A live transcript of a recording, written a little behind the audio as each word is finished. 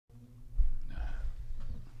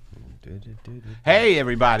Hey,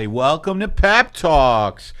 everybody. Welcome to Pep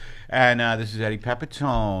Talks. And this is Eddie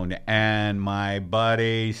Pepitone and my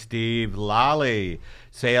buddy Steve Lally.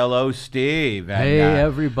 Say hello, Steve. And, hey,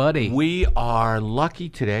 everybody. We are lucky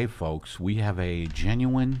today, folks. We have a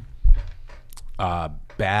genuine,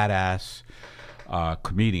 badass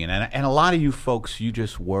comedian. And a lot of you folks, you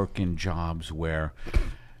just work in jobs where,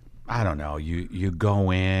 I don't know, you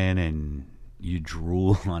go in and you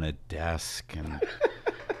drool on a desk and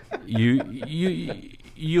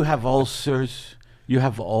you have ulcers. You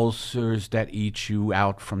have ulcers that eat you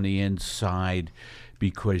out from the inside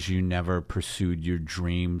because you never pursued your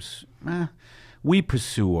dreams. We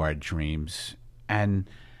pursue our dreams. And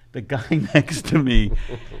the guy next to me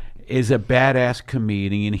is a badass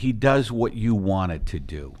comedian. He does what you wanted to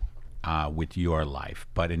do with your life.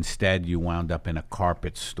 But instead, you wound up in a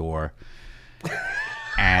carpet store.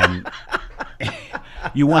 And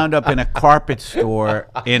you wound up in a carpet store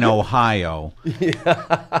in Ohio.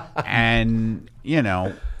 Yeah. And, you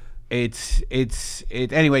know,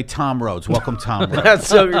 anyway, Tom Rhodes. Welcome, Tom Rhodes. That's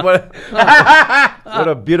so, what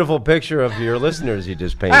a beautiful picture of your listeners you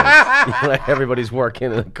just painted. Like everybody's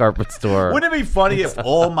working in a carpet store. Wouldn't it be funny if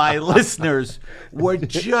all my listeners were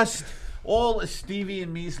just, all Stevie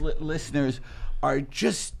and me's listeners are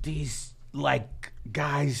just these, like,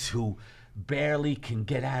 guys who barely can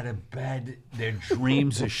get out of bed. Their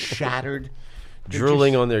dreams are shattered.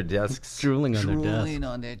 Drooling on their desks. Drooling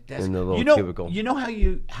on their desks. In the little cubicle. You know how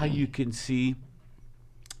you can see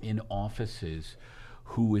in offices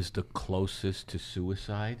who is the closest to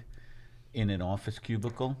suicide in an office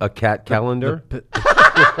cubicle? A cat calendar?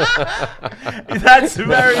 That's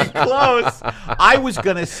very close. I was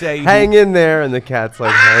going to say... Hang in there, and the cat's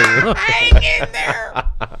like, hang in there.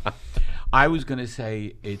 I was going to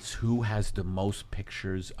say it's who has the most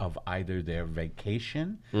pictures of either their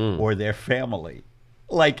vacation or their family.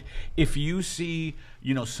 Like, if you see,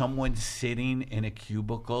 you know, someone sitting in a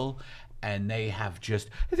cubicle and they have just,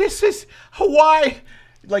 this is Hawaii,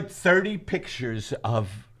 like 30 pictures of,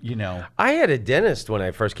 you know. I had a dentist when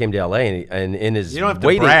I first came to L.A., and in his You don't have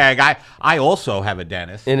to brag. I also have a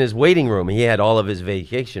dentist. In his waiting room, he had all of his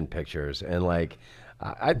vacation pictures, and, like,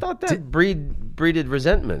 I thought that breeded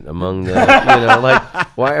resentment among the, you know, like,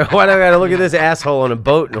 why do I got to look at this asshole on a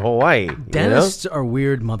boat in Hawaii? Dentists are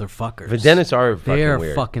weird motherfuckers. The dentists are fucking weird.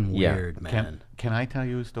 They're fucking weird, man. Can I tell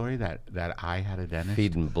you a story that I had a dentist?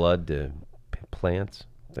 Feeding blood to plants,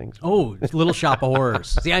 things. Oh, Little Shop of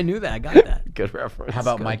Horrors. See, I knew that. I got that. Good reference. How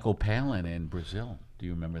about Michael Palin in Brazil? Do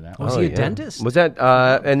you remember that? Was he a dentist? Was that,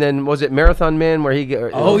 and then was it Marathon Man where he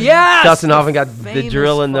yes! Dustin Hoffman got the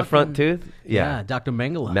drill in the front tooth? Yeah, Dr.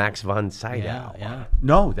 Mengele. Max von Sydow. Yeah.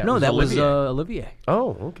 No, that was Olivier.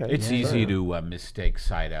 Oh, okay. It's easy to mistake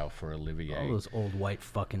Sydow for Olivier. All those old white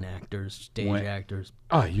fucking actors, stage actors.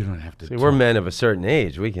 Oh, you don't have to. See, we're men of a certain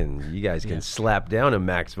age. You guys can slap down a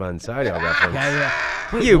Max von Sydow reference. Yeah.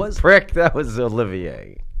 Wait, you prick, that was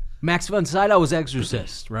Olivier. Max von Sydow was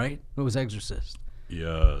Exorcist, right? It was Exorcist.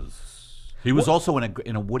 Yes. He was also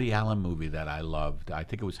in a Woody Allen movie that I loved. I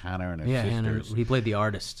think it was Hannah and Her Sisters. Hannah, he played the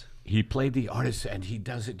artist. He played the artist, and he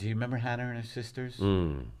does it. Do you remember Hannah and Her Sisters?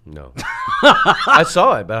 No. I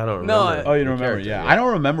saw it, but I don't remember. Oh, you don't remember? Yeah. I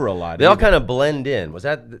don't remember a lot. They all kind of blend in.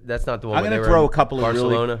 That's not the one I'm where going they to throw were a couple of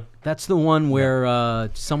Barcelona? really... That's the one where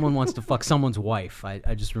someone wants to fuck someone's wife.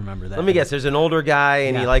 I just remember that. Let me guess. There's an older guy,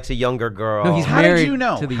 and he likes a younger girl. No, he's How married did you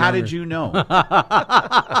know? to the How younger. did you know?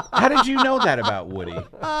 How did you know that about Woody?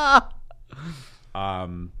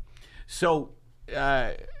 So,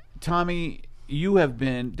 Tommy, you have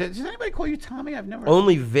been... Does anybody call you Tommy? I've never...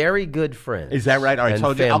 Only very good friends. Is that right? All right, and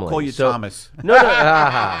I'll family. call you Thomas.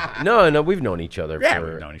 No, we've known each other Yeah,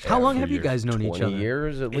 for we've known each How other long for have you years. guys known each 20 other?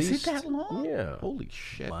 years at least. Is it that long? Yeah. Holy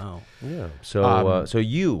shit. Wow. Yeah. So so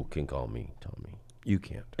you can call me Tommy. You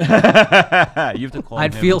can't. You have to call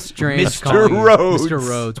I'd him feel strange Mr. calling you Rhodes. Mr.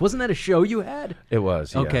 Rhodes. Wasn't that a show you had? It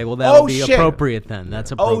was. Yeah. Okay, well that would be shit. appropriate then.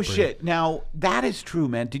 That's appropriate. Oh, shit. Now, that is true,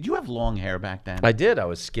 man. Did you have long hair back then? I did. I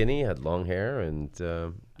was skinny, had long hair, and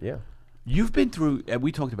yeah. You've been through...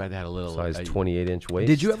 we talked about that a little. Size 28-inch waist.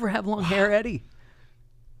 Did you ever have long hair, Eddie?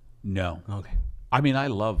 No. Okay. I mean, I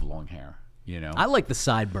love long hair, you know. I like the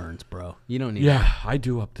sideburns, bro. You don't need Yeah, I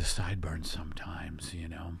do up the sideburns sometimes, you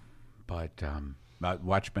know. But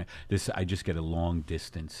watch me. I just get a long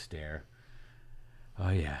distance stare. Oh,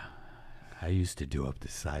 yeah. I used to do up the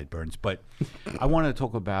sideburns. But I wanted to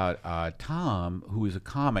talk about Tom, who is a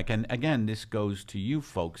comic. And, again, this goes to you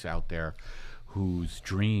folks out there whose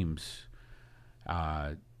dreams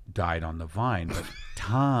died on the vine. But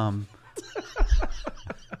Tom...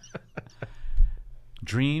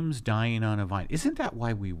 Dreams dying on a vine. Isn't that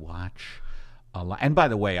why we watch a lot. And by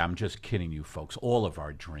the way, I'm just kidding you, folks. All of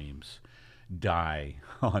our dreams die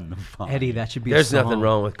on the vine. Eddie, that should be. There's a song. nothing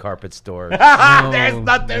wrong with carpet stores. There's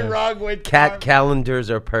nothing wrong with Calendars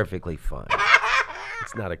are perfectly fine.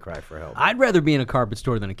 It's not a cry for help. I'd rather be in a carpet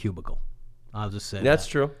store than a cubicle. I'll just say That's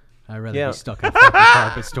that. true. I'd rather be stuck in a fucking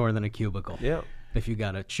carpet store than a cubicle. Yeah. If you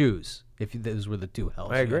gotta choose, those were the two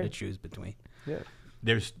hells I agree. you had to choose between. Yeah.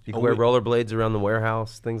 There's You can wear rollerblades around the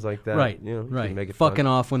warehouse, things like that. Right, You know, you can right. Make it Fucking fun.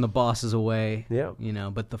 off when the boss is away. Yeah. You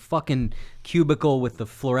know, but the fucking cubicle with the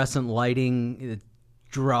fluorescent lighting, it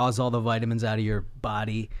draws all the vitamins out of your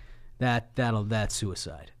body. That's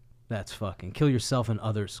suicide. That's fucking kill yourself and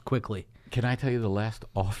others quickly. Can I tell you the last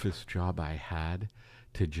office job I had,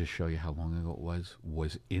 to just show you how long ago it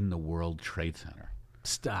was in the World Trade Center.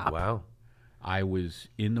 Stop. Wow. I was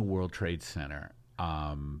in the World Trade Center,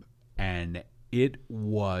 and it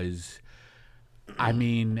was, I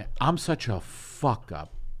mean, I'm such a fuck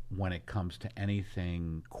up when it comes to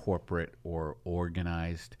anything corporate or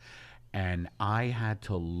organized, and I had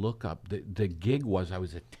to look up, the gig was, I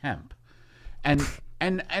was a temp, and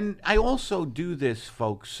I also do this,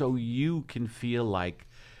 folks, so you can feel like,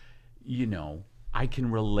 you know, I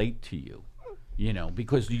can relate to you. You know,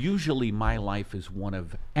 because usually my life is one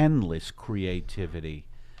of endless creativity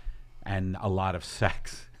and a lot of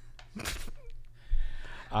sex.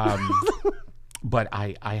 But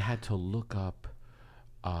I had to look up,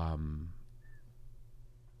 I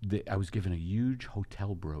was given a huge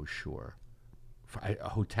hotel brochure.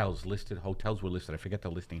 Hotels were listed, I forget the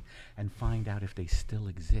listing, and find out if they still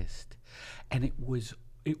exist. And it was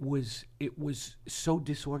so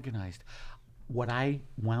disorganized. What I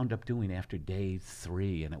wound up doing after day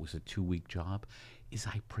 3, and it was a 2-week job, is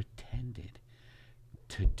I pretended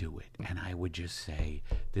to do it. And I would just say,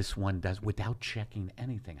 this one does, without checking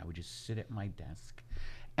anything. I would just sit at my desk.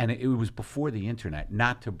 And it was before the internet,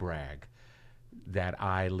 not to brag, that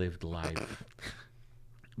I lived life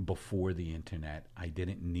before the internet. I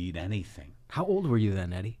didn't need anything. How old were you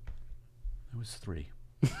then, Eddie? I was 3.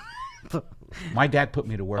 My dad put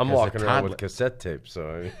me to work I'm as walking a around toddler. with cassette tapes,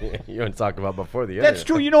 so you don't talk about before the That's internet.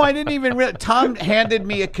 true. You know, I didn't even realize. Tom handed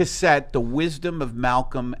me a cassette, The Wisdom of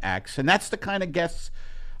Malcolm X, and that's the kind of guests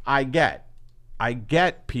I get. I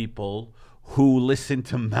get people who listen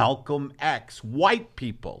to Malcolm X, white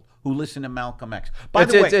people who listen to Malcolm X. By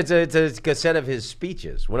the way, It's a cassette of his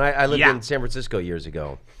speeches. When I lived in San Francisco years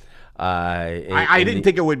ago, I didn't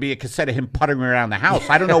think it would be a cassette of him puttering around the house.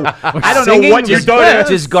 I don't know. I don't know what you're doing.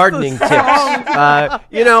 Just gardening tips.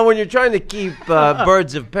 You know, when you're trying to keep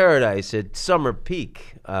birds of paradise at summer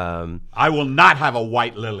peak. I will not have a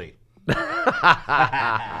white lily.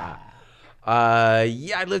 Yeah,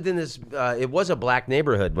 I lived in this. It was a black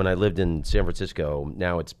neighborhood when I lived in San Francisco.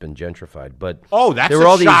 Now it's been gentrified. But That's there were a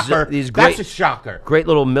all shocker. These That's great, a shocker. great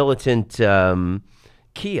little militant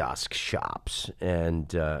kiosk shops,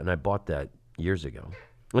 and I bought that years ago.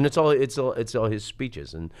 And it's all his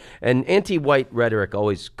speeches, and anti-white rhetoric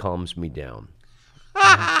always calms me down.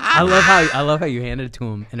 I love how you handed it to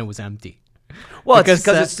him and it was empty. Well, because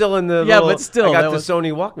it's still in the but still, I got the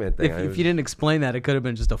Sony Walkman thing. If you didn't explain that, it could have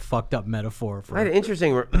been just a fucked up metaphor for. I had an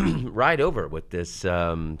interesting ride over with this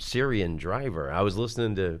Syrian driver. I was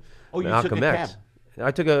listening to Malcolm took a X. cab.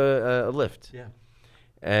 I took a Lyft. Yeah.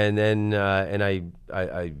 And then I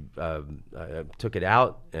took it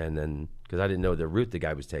out, and then because I didn't know the route the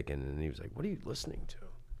guy was taking, and he was like, "What are you listening to?"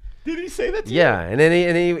 Did he say that to you? Yeah, and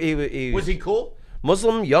then he Was he cool?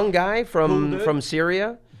 Muslim young guy Cool dude? from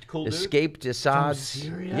Syria. Cool dude? Escaped Assad's.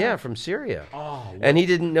 Syria? Yeah, from Syria. Oh, and he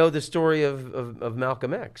didn't know the story of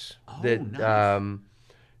Malcolm X. Nice.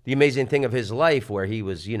 The amazing thing of his life, where he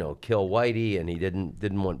was, kill whitey, and he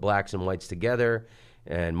didn't want blacks and whites together.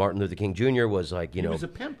 And Martin Luther King Jr. was like, He was a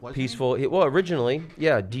pimp, wasn't peaceful. Well, originally,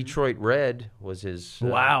 yeah, Detroit Red was his.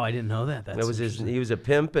 Wow, I didn't know that. That was his. He was a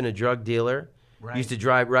pimp and a drug dealer. Right. He used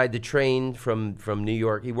to ride the train from New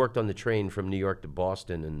York. He worked on the train from New York to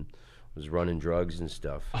Boston and was running drugs and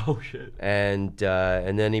stuff. Oh shit! And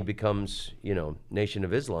then he becomes Nation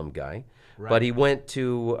of Islam guy. Right. But he went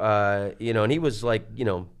to and he was like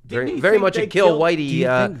very much a kill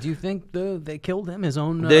whitey. Do you think they killed him? His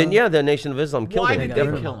own. The Nation of Islam killed him. Why did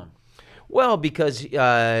they kill him? Well, because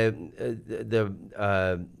Elijah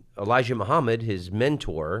Muhammad, his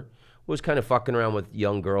mentor, was kind of fucking around with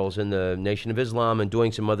young girls in the Nation of Islam and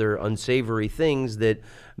doing some other unsavory things that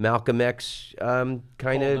Malcolm X kind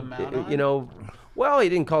of, well, he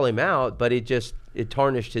didn't call him out, but it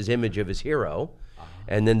tarnished his image of his hero. Uh-huh.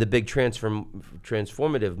 And then the big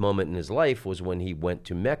transformative moment in his life was when he went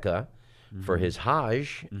to Mecca for his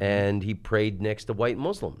Hajj, and he prayed next to white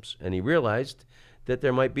Muslims, and he realized that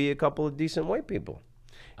there might be a couple of decent white people.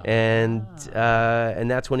 And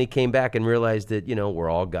that's when he came back and realized that, we're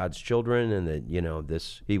all God's children, and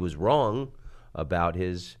that, he was wrong about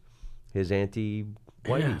his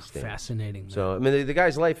anti-whitey stand. Fascinating. Man. So, I mean, the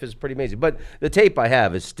guy's life is pretty amazing. But the tape I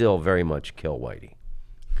have is still very much kill whitey.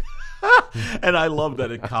 And I love that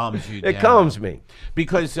it calms you down. It calms me.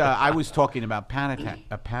 Because I was talking about panic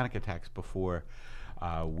attacks before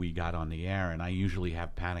we got on the air, and I usually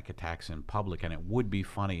have panic attacks in public, and it would be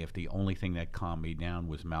funny if the only thing that calmed me down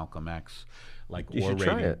was Malcolm X, You should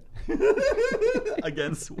try it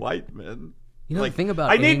against white men. You know, the thing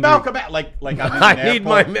about I need Malcolm X, like I'm in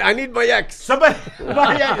I need my X. Somebody,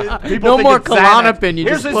 no more Klonopin. You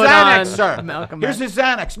Here's just his put Xanax, on sir. Malcolm Here's X. his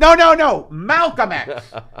Xanax. No, Malcolm X.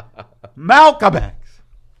 Malcolm X.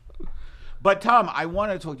 But Tom, I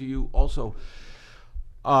want to talk to you also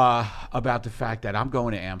about the fact that I'm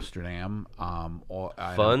going to Amsterdam.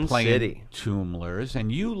 Fun city. Toomlers, and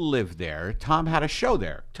you live there. Tom had a show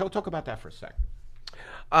there. Talk about that for a second.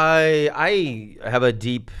 I have a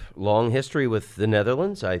deep, long history with the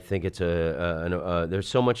Netherlands. I think it's there's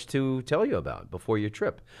so much to tell you about before your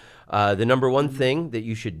trip. The number one thing that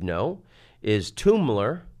you should know is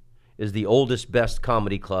Toomler is the oldest, best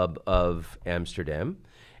comedy club of Amsterdam.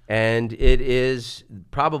 And it is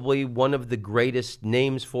probably one of the greatest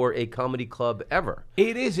names for a comedy club ever.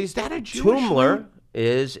 It is. Is that a Jewish Toomler word?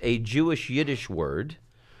 is a Jewish Yiddish word,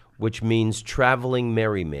 which means traveling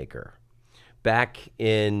merrymaker. Back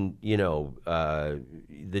in, the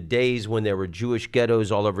days when there were Jewish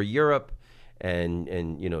ghettos all over Europe, and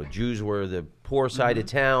Jews were the poor side of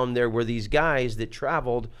town, there were these guys that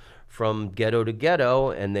traveled from ghetto to ghetto,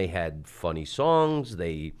 and they had funny songs,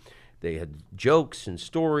 they had jokes and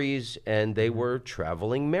stories, and they were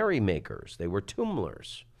traveling merrymakers. They were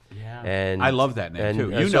Toomlers. Yeah, and I love that name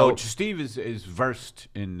too. so Steve is versed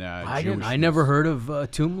in Jewishness. I never heard of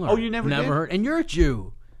Toomler. Oh, you never did? heard, and you're a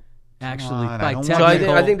Jew. Actually, on, by I don't technical,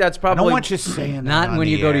 So I think that's I probably don't want you saying that not on when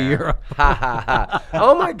the you go to air. Europe.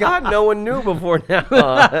 Oh my God! No one knew before now.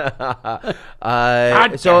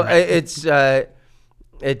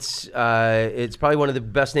 It's probably one of the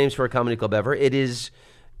best names for a comedy club ever. It is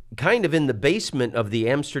kind of in the basement of the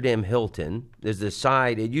Amsterdam Hilton. There's the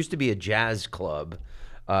side. It used to be a jazz club,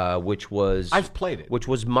 which was I've played it, which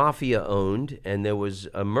was mafia owned, and there was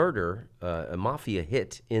a murder, a mafia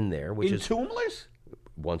hit in there, which in is Toomlers.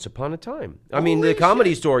 Once upon a time. I mean, the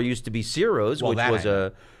Comedy Store used to be Ciro's, Well, which that was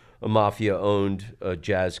a mafia-owned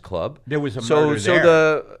jazz club. There was a murder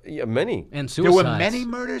there. Many. And There were suicides. many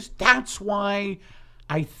murders. That's why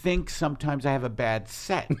I think sometimes I have a bad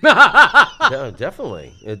set. Yeah,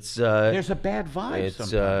 definitely. It's There's a bad vibe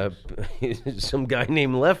sometimes. it's some guy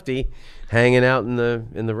named Lefty hanging out in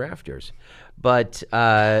the rafters. But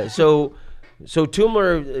so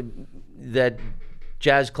Toomler, that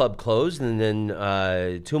jazz club closed, and then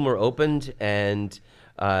Toomler opened, and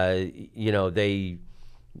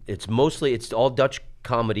it's all Dutch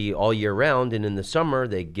comedy all year round, and in the summer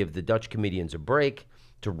they give the Dutch comedians a break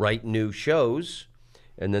to write new shows,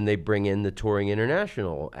 and then they bring in the touring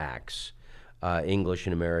international acts, English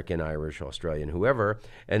and American, Irish, Australian, whoever,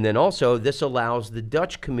 and then also this allows the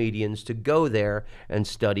Dutch comedians to go there and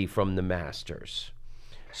study from the masters.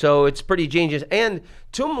 So it's pretty genius. And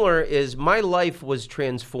Toomler my life was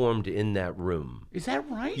transformed in that room. Is that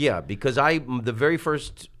right? Yeah, because the very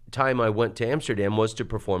first time I went to Amsterdam was to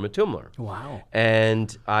perform at Toomler. Wow.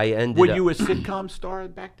 And I ended Were up... you a sitcom star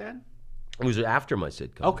back then? It was after my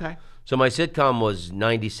sitcom. Okay. So my sitcom was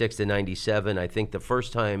 96 to 97. I think the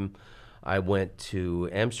first time I went to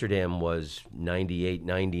Amsterdam was 98,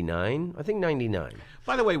 99. I think 99.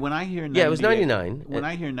 By the way, when I hear 98, Yeah, it was 99. When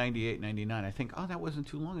I hear 98, 99, I think, oh, that wasn't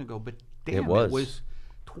too long ago. But damn, It was. it was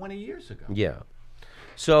 20 years ago. Yeah.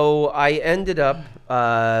 So I ended up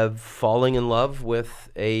falling in love with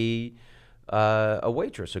a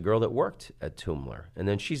waitress, a girl that worked at Toomler. And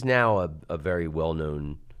then she's now a very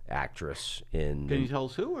well-known actress in... Can you tell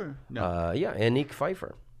us who or no? Yeah, Aniek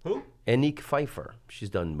Pfeiffer. Who? Aniek Pfeiffer. She's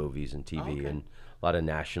done movies and TV Okay. and a lot of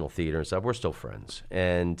national theater and stuff. We're still friends.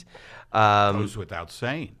 And Goes without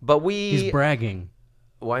saying. but we... He's bragging.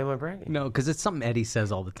 Why am I bragging? No, because it's something Eddie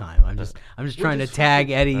says all the time. I'm just trying to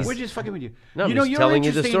tag Eddie's. We're just fucking with you. No, you I'm know, just you're telling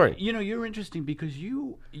you the interesting- story. You know, you're interesting because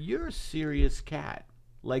you're a serious cat.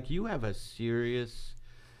 Like you have a serious.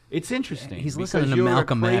 It's interesting. He's because listening to you're a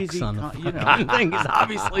Malcolm X crazy on the you know. fucking thing. He's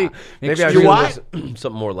obviously Maybe I extreme- should what? listen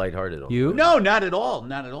something more lighthearted. On. You? No, not at all,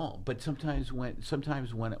 not at all. But sometimes when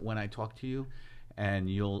I talk to you, and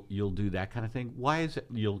you'll do that kind of thing. Why is it?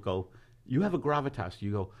 You'll go. You have a gravitas.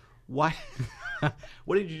 You go. Why?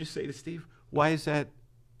 What did you just say to Steve? Why is that?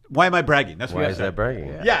 Why am I bragging? That's what Why I is said. that bragging?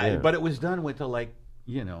 Yeah, but it was done with the like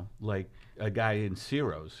a guy in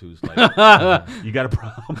Ciro's who's like, you got a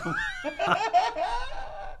problem?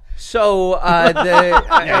 So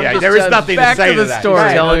there is nothing to say to that.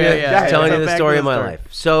 Story. Telling Yeah, you the story of my life.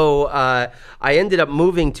 So I ended up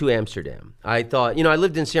moving to Amsterdam. I thought, I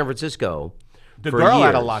lived in San Francisco. The for girl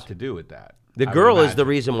had a years. lot to do with that. The I girl would is the imagine.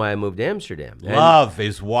 reason why I moved to Amsterdam. And Love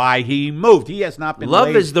is why he moved. He has not been love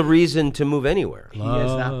laid. is the reason to move anywhere. He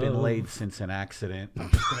has not been laid since an accident. I'm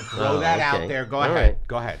just going to throw that okay. out there. Go All ahead. right.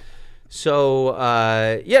 Go ahead. So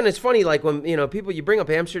and it's funny, like when people, you bring up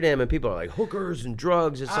Amsterdam and people are like hookers and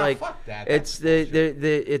drugs. It's like fuck that. it's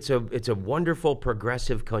it's a wonderful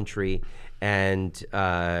progressive country, and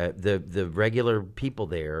the regular people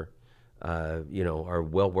there, are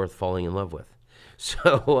well worth falling in love with.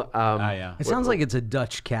 So yeah. It sounds like it's a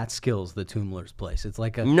Dutch Catskills, the Toomler's place. It's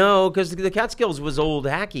like a no, because the Catskills was old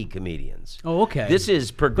hacky comedians. Oh, okay. This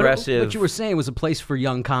is progressive. But what you were saying was a place for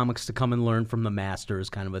young comics to come and learn from the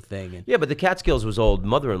masters, kind of a thing. And Yeah, but the Catskills was old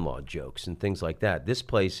mother-in-law jokes and things like that. This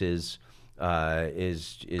place is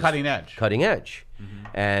Cutting edge. cutting edge,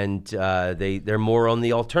 and they're more on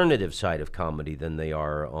the alternative side of comedy than they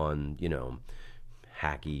are on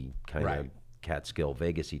hacky kind Right. of Catskill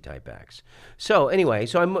Vegas-y type acts. So anyway,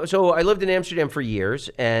 so I lived in Amsterdam for years,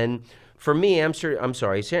 and for me, San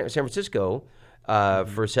Francisco.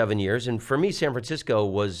 For 7 years, and for me, San Francisco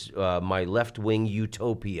was my left-wing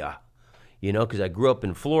utopia, because I grew up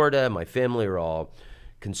in Florida. My family are all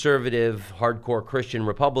conservative, hardcore Christian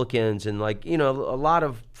Republicans, and a lot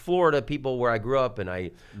of Florida people where I grew up, and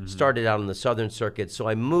I started out on the Southern Circuit. So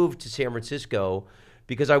I moved to San Francisco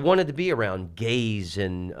because I wanted to be around gays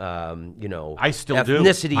and I still do.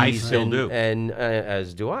 ethnicities. I still and, do. and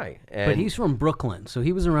as do I. And but he's from Brooklyn, so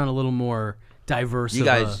he was around a little more diverse. you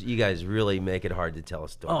guys really make it hard to tell a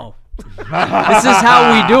story. Oh, this is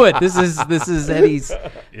how we do it. This is Eddie's.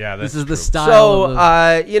 Yeah, This that's is the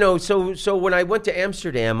true. style. So when I went to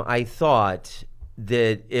Amsterdam, I thought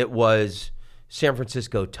that it was San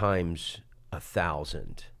Francisco times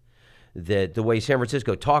 1,000. That the way San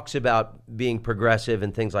Francisco talks about being progressive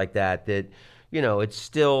and things like that, it's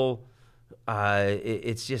still,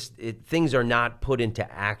 it's just things are not put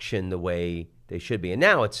into action the way they should be. And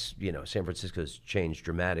now it's, San Francisco's changed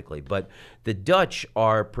dramatically. But the Dutch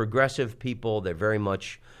are progressive people. They're very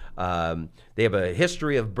much, they have a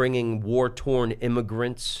history of bringing war-torn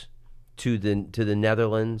immigrants to the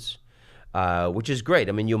Netherlands, which is great.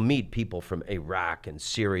 I mean, you'll meet people from Iraq and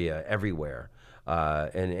Syria everywhere.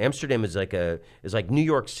 And Amsterdam is like New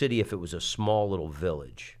York City if it was a small little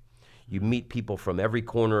village. You meet people from every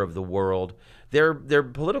corner of the world. Their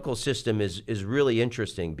political system is really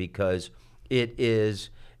interesting because it is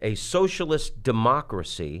a socialist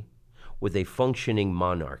democracy with a functioning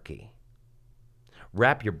monarchy.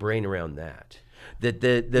 Wrap your brain around that.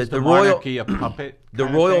 Is the royal monarchy a puppet? the kind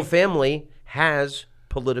of royal thing? family has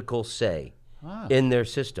political say in their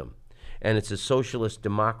system. And it's a socialist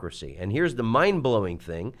democracy. And here's the mind-blowing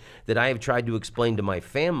thing that I have tried to explain to my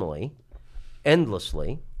family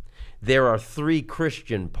endlessly. There are 3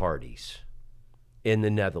 Christian parties in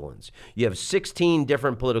the Netherlands. You have 16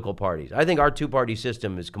 different political parties. I think our 2-party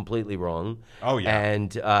system is completely wrong. Oh, yeah.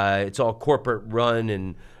 And it's all corporate run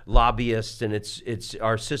and lobbyists, and it's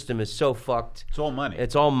our system is so fucked. It's all money.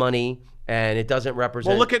 It's all money, and it doesn't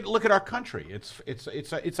represent. Well, look at our country.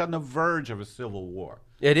 It's on the verge of a civil war.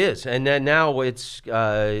 It is, and then now it's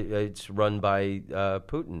run by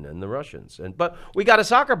Putin and the Russians. But we got a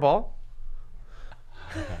soccer ball.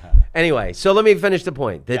 Anyway, so let me finish the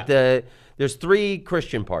point that there's 3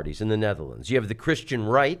 Christian parties in the Netherlands. You have the Christian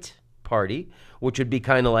Right Party, which would be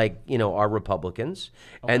kind of like our Republicans,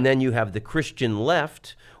 and then you have the Christian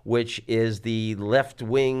Left, which is the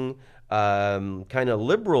left-wing. Kind of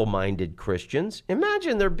liberal-minded Christians.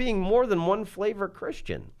 Imagine there being more than one flavor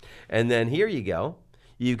Christian. And then here you go.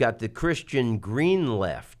 You've got the Christian Green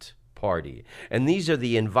Left Party. And these are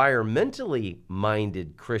the environmentally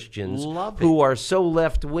minded Christians who are so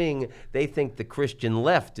left-wing, they think the Christian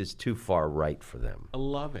left is too far right for them. I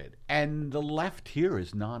love it. And the left here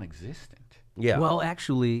is non-existent. Yeah. Well,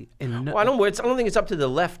 actually, Well, I don't think it's up to the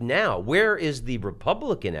left now. Where is the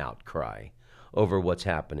Republican outcry over what's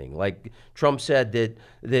happening? Like Trump said that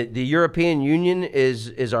the European Union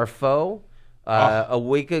is our foe. A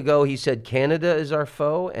week ago, he said Canada is our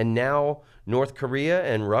foe, and now North Korea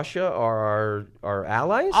and Russia are our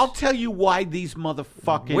allies? I'll tell you why these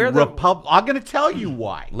motherfucking I'm going to tell you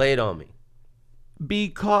why. Lay it on me.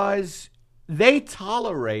 Because they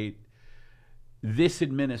tolerate this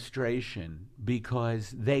administration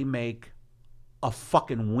because they make a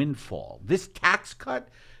fucking windfall. This tax cut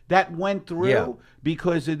that went through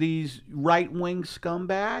because of these right-wing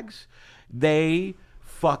scumbags, they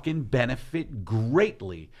fucking benefit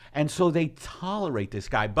greatly. And so they tolerate this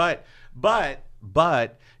guy. But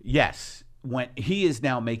yes, when he is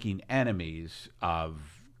now making enemies of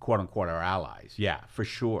quote unquote our allies. Yeah, for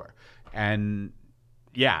sure. And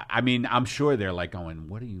yeah, I mean, I'm sure they're like going,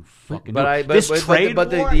 "What are you fucking doing?"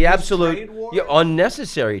 The absolute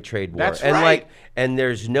unnecessary trade war. That's and right. And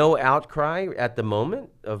there's no outcry at the moment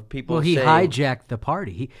of people. Well, he saying, hijacked the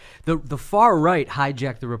party. The far right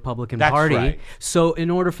hijacked the Republican That's Party. right. So in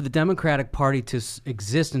order for the Democratic Party to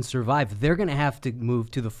exist and survive, they're going to have to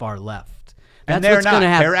move to the far left. And they're what's not. gonna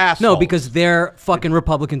happen. They're assholes. No, because they're fucking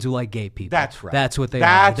Republicans who like gay people. That's right. That's what they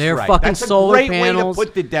That's are. They're right. fucking That's solar a great panels. way to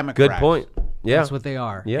put the Democrats. Good point. Yeah, That's what they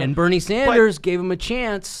are. Yeah. And Bernie Sanders gave him a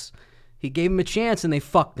chance. He gave him a chance, and they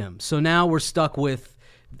fucked him. So now we're stuck with,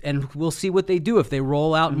 and we'll see what they do if they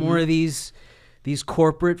roll out more of these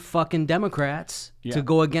corporate fucking Democrats to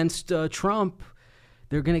go against Trump.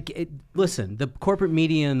 They're gonna listen. The corporate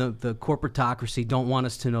media and the corporatocracy don't want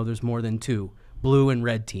us to know there's more than two, blue and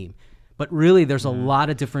red team. But really, there's a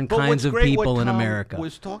lot of different But kinds what's of great, people what in Tom America.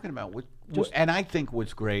 was talking about, and I think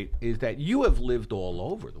what's great is that you have lived all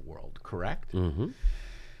over the world, correct? Mm-hmm.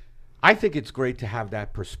 I think it's great to have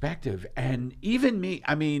that perspective. And even me,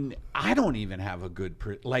 I mean, I don't even have a good,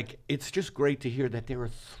 it's just great to hear that there are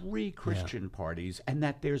 3 Christian parties and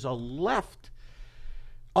that there's a left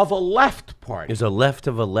of a left party. there's a left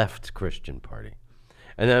of a left Christian party.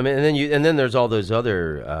 And then there's all those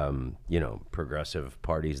other progressive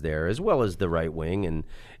parties there, as well as the right wing, and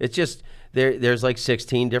it's just there's like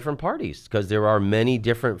 16 different parties because there are many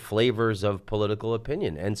different flavors of political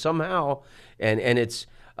opinion, and somehow it's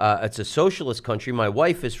a socialist country. My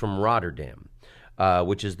wife is from Rotterdam,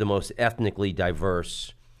 which is the most ethnically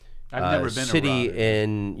diverse I've never been to city Rotterdam.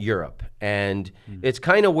 in Europe, and it's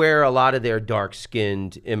kind of where a lot of their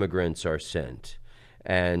dark-skinned immigrants are sent.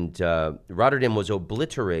 And Rotterdam was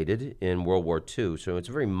obliterated in World War II, so it's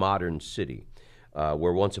a very modern city,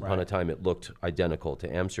 where once upon a time it looked identical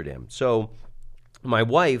to Amsterdam. So my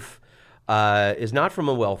wife is not from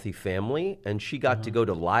a wealthy family, and she got to go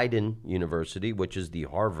to Leiden University, which is the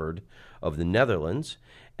Harvard of the Netherlands.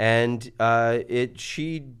 And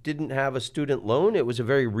she didn't have a student loan. It was a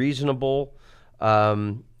very reasonable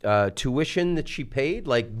tuition that she paid,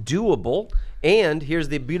 like doable. And here's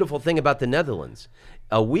the beautiful thing about the Netherlands.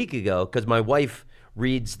 A week ago, because my wife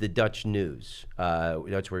reads the Dutch news.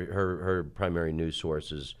 That's where her primary news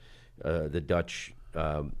source is, the Dutch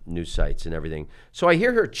news sites and everything. So I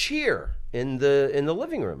hear her cheer in the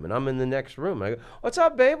living room, and I'm in the next room. I go, "What's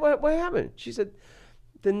up, babe? What happened?" She said,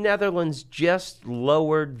 "The Netherlands just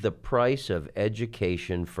lowered the price of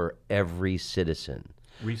education for every citizen."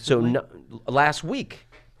 Recently? So last week.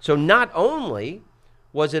 So not only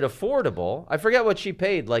was it affordable, I forget what she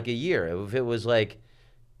paid, like a year. If it was like,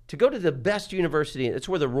 to go to the best university, it's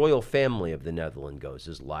where the royal family of the Netherlands goes,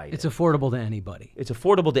 is Leiden. It's affordable to anybody. It's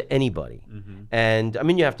affordable to anybody. Mm-hmm. And, I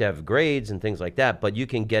mean, you have to have grades and things like that, but you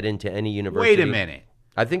can get into any university. Wait a minute.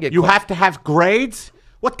 I think You have to have grades?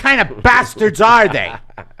 What kind of bastards are they?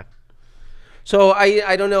 So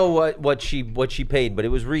I don't know what she paid, but it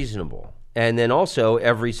was reasonable. And then also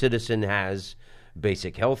every citizen has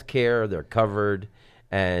basic health care. They're covered.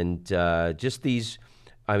 And just these,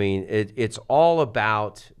 I mean, it's all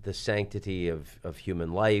about the sanctity of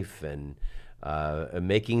human life and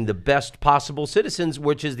making the best possible citizens,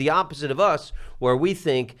 which is the opposite of us, where we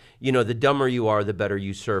think, the dumber you are, the better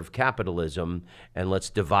you serve capitalism, and let's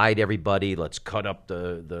divide everybody, let's cut up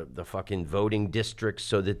the fucking voting districts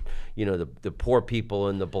so that, the poor people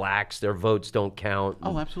and the blacks, their votes don't count.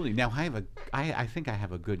 Oh, absolutely. Now, I think I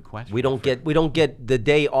have a good question. We don't get the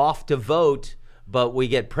day off to vote, but we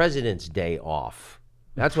get President's Day off.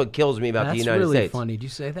 That's what kills me about the United States. That's really States. funny. Did you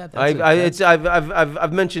say that?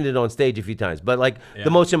 I've mentioned it on stage a few times, but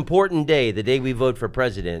the most important day, the day we vote for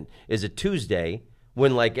president, is a Tuesday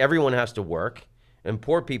when everyone has to work and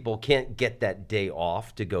poor people can't get that day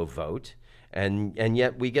off to go vote, and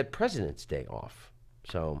yet we get President's Day off.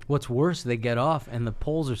 So what's worse, they get off and the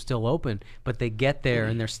polls are still open, but they get there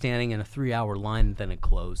and they're standing in a 3-hour line and then it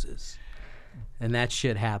closes. And that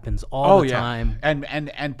shit happens all the time.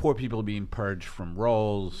 And poor people being purged from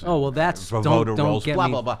rolls. Oh, well, that's voter don't rolls, get blah,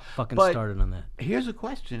 me blah, blah. fucking But started on that. Here's a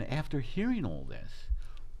question. After hearing all this,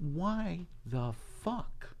 why the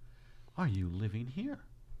fuck are you living here?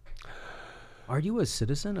 Are you a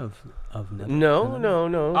citizen of Netherlands?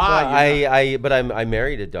 No. But I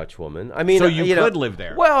married a Dutch woman. I mean, so you could live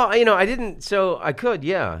there. Well, I didn't. So I could,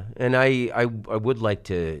 yeah. And I would like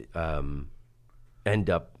to end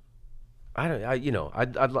up. I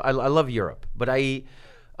love Europe, but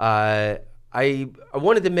I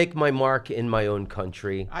wanted to make my mark in my own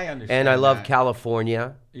country. I understand And I love that.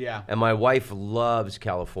 California. Yeah. And my wife loves Oh,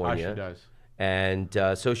 California. she does. And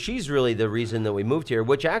so she's really the reason that we moved here,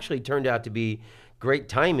 which actually turned out to be great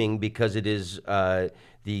timing because it is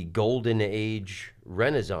the golden age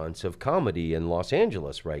renaissance of comedy in Los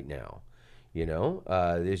Angeles right now. You know,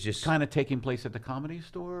 there's just Kind of taking place at the Comedy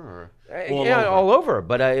Store, or all over.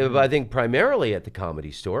 But I think primarily at the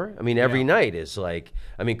Comedy Store. I mean, every night is like.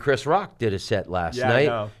 I mean, Chris Rock did a set last I night.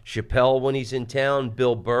 know. Chappelle when he's in town.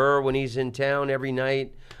 Bill Burr when he's in town every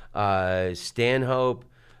night. Stanhope.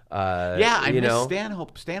 I missed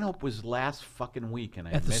Stanhope. Stanhope was last fucking week, and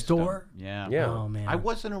I At the missed store? him. Yeah. Yeah. Oh man. I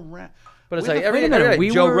wasn't around. But it's Wait like a every minute, night. we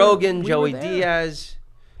Joe were- Rogan, we Joey were there. Diaz,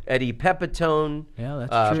 Eddie Pepitone. Yeah,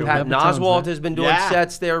 that's true. Patton Pepitone's Oswalt there. has been doing Yeah.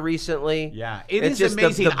 sets there recently. Yeah, It's is just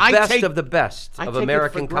amazing. the I best take- of the best I of take it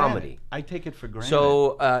American for granted. comedy. I take it for granted.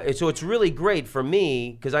 So it's really great for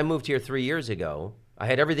me because I moved here 3 years ago. I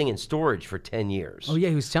had everything in storage for 10 years. Oh yeah,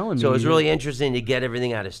 he was telling me. So it was really interesting to get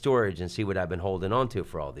everything out of storage and see what I've been holding on to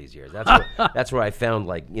for all these years. That's where I found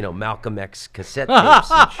Malcolm X cassette tapes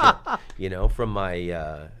and shit, from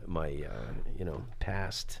my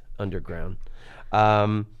past underground.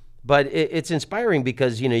 But it's inspiring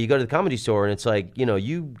because you go to the Comedy Store and it's like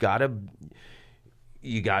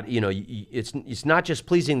it's not just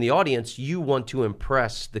pleasing the audience. You want to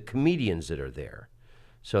impress the comedians that are there.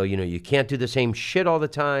 So you can't do the same shit all the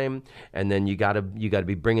time, and then you gotta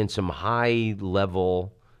be bringing some high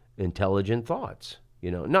level, intelligent thoughts.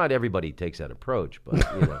 Not everybody takes that approach, but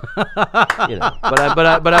But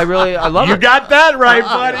I really love it. You got that right,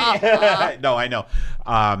 buddy. No, I know.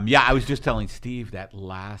 I was just telling Steve that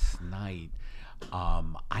last night.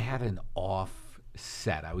 I had an off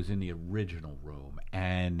set. I was in the original room,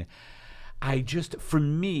 and for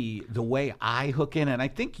me, the way I hook in, and I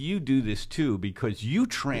think you do this too, because you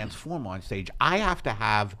transform on stage, I have to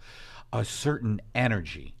have a certain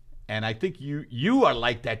energy. And I think you are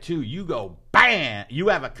like that too. You go, bam! You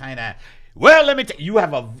have a kind of, let me tell you,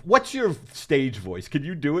 what's your stage voice? Can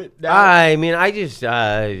you do it now? I mean, I just,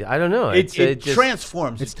 I don't know. It just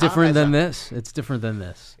transforms. It's Tom different has than this. It's different than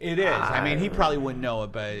this. It is. I mean, he probably wouldn't know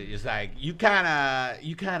it, but it's like you kind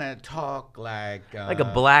of talk like a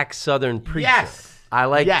black Southern preacher. Yes. I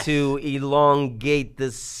like Yes. to elongate the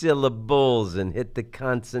syllables and hit the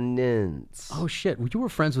consonants. Oh shit! You were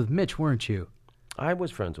friends with Mitch, weren't you? I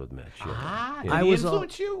was friends with Mitch. Yeah. Did I he was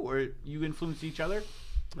influence you, or you influenced each other?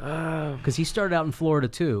 Because he started out in Florida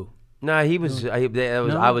too. No, he was. I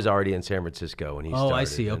was already in San Francisco when he started. Oh, I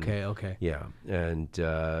see. and- Okay. Yeah, and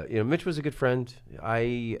Mitch was a good friend.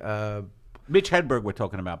 Mitch Hedberg, we're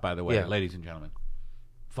talking about, by the way, Yeah. ladies and gentlemen.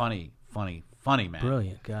 Funny man.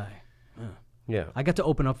 Brilliant guy. Yeah. I got to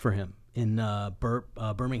open up for him in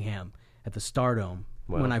Birmingham at the Stardome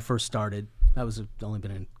when I first started. That was only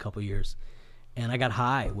been in a couple years, and I got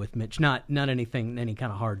high with Mitch. Not any kind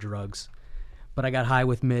of hard drugs, but I got high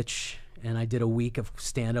with Mitch, and I did a week of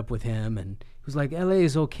stand up with him, and he was like, "LA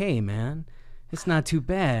is okay, man. It's not too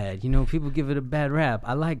bad. People give it a bad rap.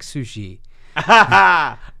 I like sushi."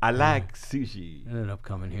 I like sushi. I ended up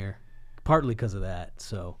coming here, partly because of that.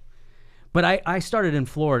 So, but I started in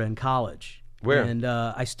Florida in college. Where? And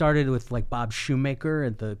I started with Bob Shoemaker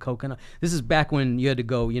at the Coconut. This is back when you had to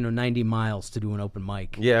go 90 miles to do an open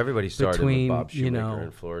mic. Yeah, everybody started Between, with Bob Shoemaker you know,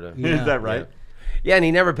 in Florida. Is that right? Yeah, and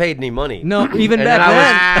he never paid any money. No, even And back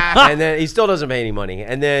then then. and then he still doesn't pay any money.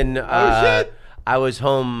 And then shit. I was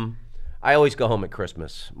home. I always go home at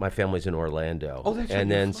Christmas. My family's in Orlando. Oh, that's right, and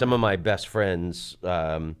you're then some of my best friends,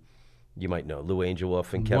 you might know, Lou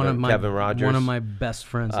Angelwolf and Kevin Rogers. One of my best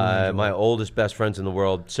friends. in Angelo. My oldest best friends in the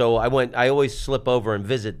world. So I always slip over and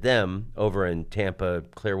visit them over in Tampa,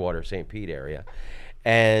 Clearwater, St. Pete area.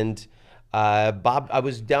 And Bob, I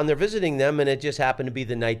was down there visiting them, and it just happened to be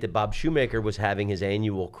the night that Bob Shoemaker was having his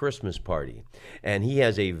annual Christmas party. And he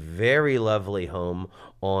has a very lovely home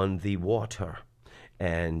on the water.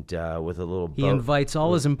 And with a little He boat. invites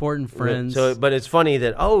all his important friends. But it's funny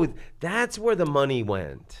that, that's where the money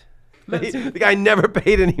went. The guy never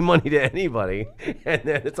paid any money to anybody. And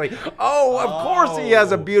then it's like, of course he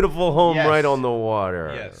has a beautiful home Yes. right on the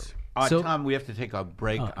water. Yes. So- Tom, we have to take a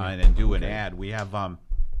break and do an ad. We have a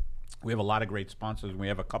lot of great sponsors. We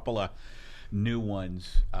have a couple of new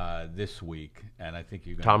ones this week, and I think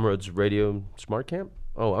you guys. Tom Rhodes Radio Smart Camp?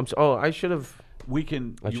 I should have. We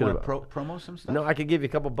can. I You should've- want to promo some stuff? No, I could give you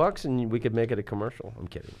a couple bucks and we could make it a commercial. I'm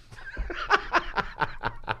kidding.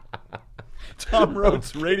 Tom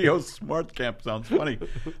Rhodes Radio Smart Camp sounds funny,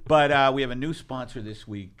 but we have a new sponsor this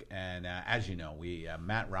week, and as you know, we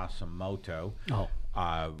Matt Rasamoto.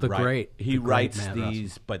 The great. He the great writes Matt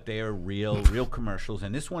these, but they are real commercials.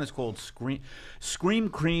 And this one is called Scream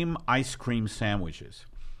Cream Ice Cream Sandwiches.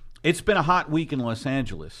 It's been a hot week in Los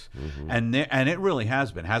Angeles, and it really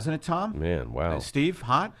has been, hasn't it, Tom? Man, wow. Steve,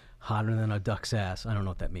 hot? Hotter than a duck's ass. I don't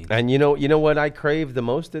know what that means. And you know what I crave the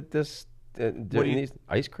most at this during these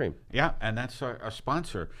ice cream. Yeah, and that's our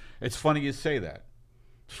sponsor. It's funny you say that.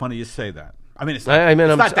 I mean, it's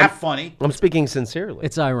not that funny. I'm speaking sincerely.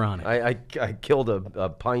 It's ironic. I killed a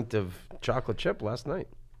pint of chocolate chip last night.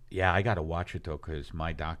 Yeah, I got to watch it, though, because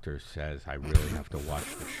my doctor says I really have to watch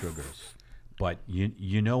the sugars. But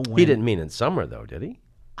you know when... He didn't mean in summer, though, did he?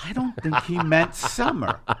 I don't think he meant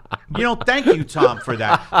summer. Thank you, Tom, for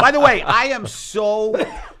that. By the way, I'm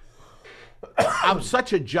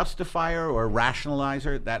such a justifier or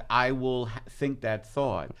rationalizer that I will think that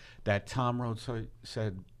thought that Tom Rhodes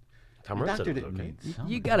said... Tom Rhodes doctor said it, didn't okay. mean summer.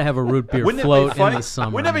 You got to have a root beer float in the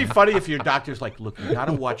summer. Wouldn't that be funny if your doctor's like, look, you got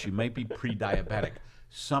to watch, you might be pre-diabetic.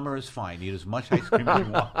 Summer is fine. Eat as much ice cream as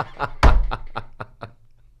you want.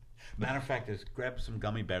 Matter of fact, just grab some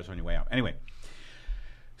gummy bears on your way out. Anyway,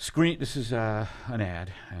 this is an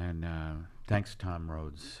ad, and thanks, Tom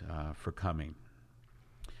Rhodes, for coming.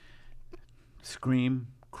 Scream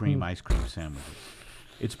Cream Ice Cream Sandwiches.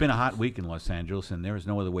 It's been a hot week in Los Angeles, and there is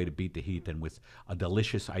no other way to beat the heat than with a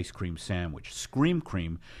delicious ice cream sandwich. Scream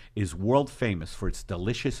Cream is world famous for its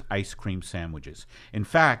delicious ice cream sandwiches. In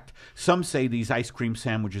fact, some say these ice cream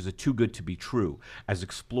sandwiches are too good to be true, as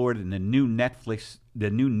explored in the new Netflix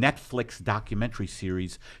documentary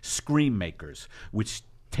series Scream Makers, which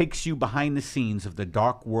takes you behind the scenes of the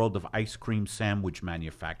dark world of ice cream sandwich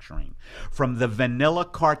manufacturing. From the vanilla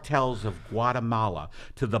cartels of Guatemala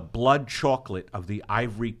to the blood chocolate of the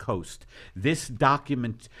Ivory Coast, this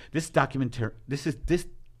documentary.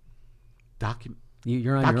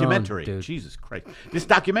 You're on your own, dude. Jesus Christ. This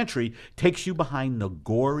documentary takes you behind the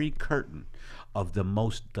gory curtain of the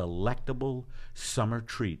most delectable summer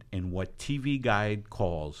treat in what TV Guide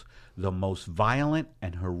calls the most violent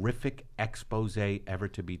and horrific expose ever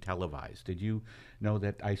to be televised. Did you know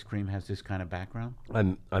that ice cream has this kind of background?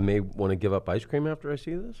 I may want to give up ice cream after I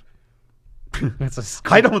see this.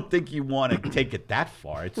 I don't think you want to take it that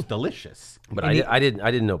far. It's delicious. But I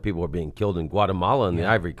didn't know people were being killed in Guatemala and the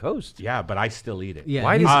Ivory Coast. Yeah, but I still eat it. Yeah,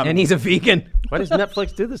 and he's a vegan. Why does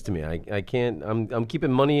Netflix do this to me? I can't. I'm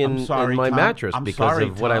keeping money in my Tom. mattress because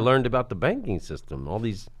of what I Tom. learned about the banking system. All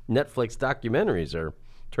these Netflix documentaries are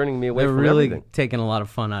turning me away They're from really everything. taking a lot of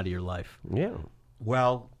fun out of your life. Yeah.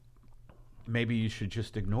 Well, maybe you should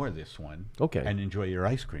just ignore this one. Okay. And enjoy your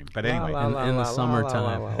ice cream. But anyway. In the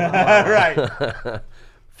summertime. Right.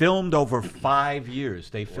 Filmed over 5 years.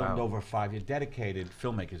 They filmed over 5 years. Dedicated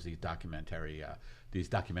filmmakers, these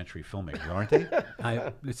documentary filmmakers, aren't they?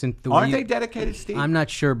 Aren't they dedicated, Steve? I'm not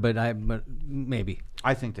sure, but maybe.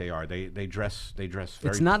 I think they are. They dress very.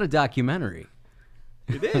 It's not a documentary.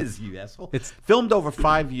 It is, you asshole. It's filmed over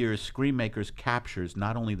 5 years. Scream Makers captures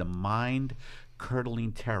not only the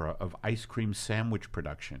mind-curdling terror of ice cream sandwich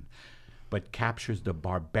production, but captures the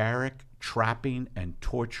barbaric, trapping, and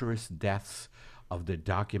torturous deaths of the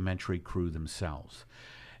documentary crew themselves.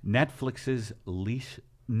 Netflix's Lisa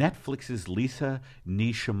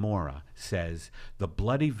Nishimura says the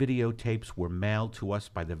bloody videotapes were mailed to us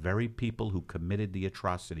by the very people who committed the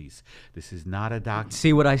atrocities. This is not a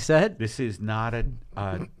See what I said? This is not a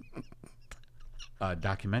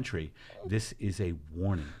documentary. This is a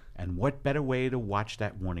warning. And what better way to watch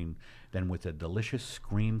that warning than with a delicious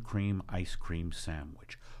Scream Cream ice cream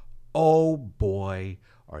sandwich? Oh boy,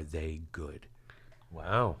 are they good!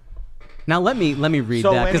 Wow. Now let me read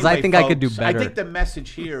that because I think, folks, I could do better. I think the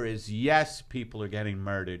message here is yes, people are getting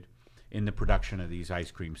murdered in the production of these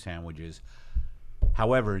ice cream sandwiches.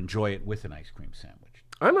 However, enjoy it with an ice cream sandwich.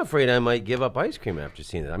 I'm afraid I might give up ice cream after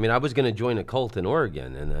seeing it. I mean, I was going to join a cult in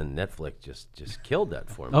Oregon, and then Netflix just killed that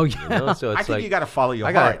for me. Oh yeah. You know? So it's I think you got to follow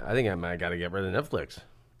your heart. I think I got to get rid of Netflix.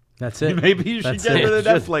 That's it. Maybe you should get rid of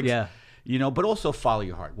Netflix. Yeah. You know, but also follow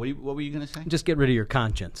your heart. What were you going to say? Just get rid of your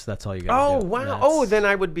conscience. That's all you got to do. Oh, wow. Then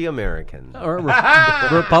I would be American. Or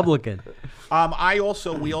Republican.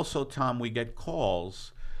 We also, Tom, we get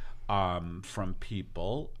calls from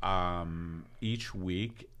people each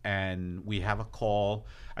week, and we have a call.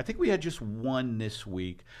 I think we had just one this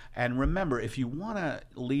week. And remember, if you want to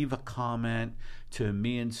leave a comment to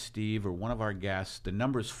me and Steve or one of our guests, the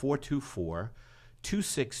number is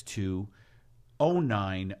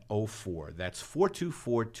 424-262-0904. That's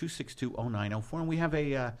 424-262-0904, and we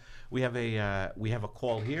have a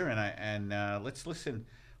call here, and let's listen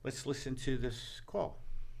to this call.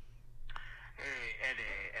 Hey,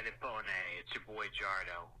 Pepitone, it's your boy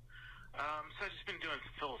Jardo. So I've just been doing doing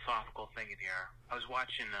some philosophical thinking here. I was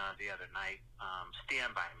watching the other night,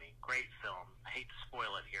 Stand By Me. Great film. I hate to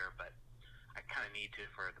spoil it here, but I kind of need to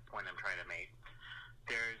for the point I'm trying to make.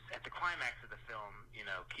 There's, at the climax of the film, you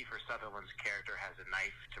know, Kiefer Sutherland's character has a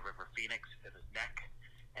knife to River Phoenix in his neck,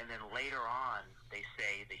 and then later on, they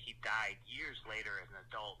say that he died years later as an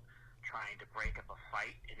adult trying to break up a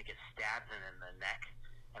fight, and he gets stabbed in the neck.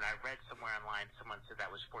 And I read somewhere online, someone said that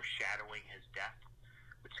was foreshadowing his death,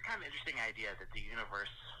 which is kind of an interesting idea that the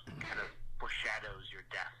universe kind of foreshadows your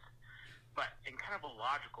death. But in kind of a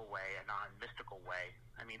logical way, a non-mystical way,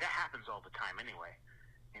 I mean, that happens all the time anyway.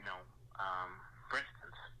 You know, for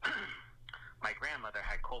instance, my grandmother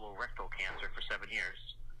had colorectal cancer for 7 years.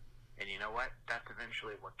 And you know what? That's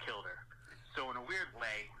eventually what killed her. So in a weird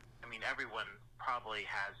way, I mean, everyone probably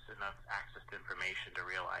has enough access to information to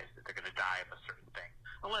realize that they're going to die of a certain thing,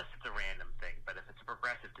 unless it's a random thing. But if it's a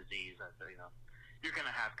progressive disease, you know, you're going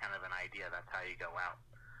to have kind of an idea that's how you go out.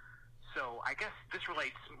 So I guess this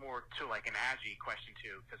relates more to like an Agi question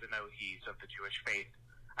too, because I know he's of the Jewish faith.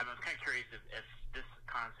 I was kind of curious if this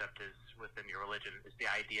concept is within your religion, is the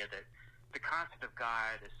idea that the concept of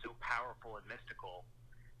God is so powerful and mystical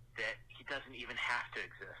that he doesn't even have to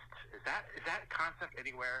exist. Is that concept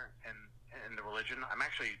anywhere in the religion? I'm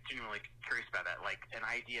actually genuinely curious about that. Like an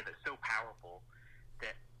idea that's so powerful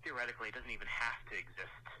that theoretically it doesn't even have to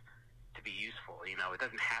exist to be useful. You know, it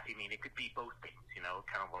doesn't have. I mean, it could be both things. You know,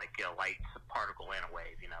 kind of like a light, a particle, and a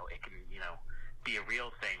wave. You know, it can be a real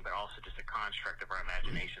thing, but also just a construct of our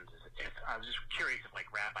imaginations. I was just curious if like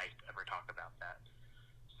rabbis ever talk about that.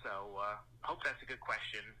 So hope that's a good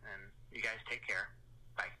question, and you guys take care.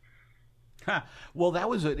 Bye. Well, that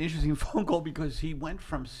was an interesting phone call because he went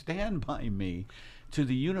from Stand By Me to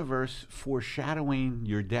the universe foreshadowing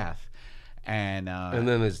your death. And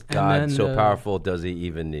then is God so powerful, does he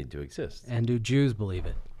even need to exist? And do Jews believe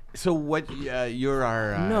it? So what, you're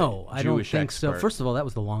our no, I don't Jewish think expert. so. First of all, that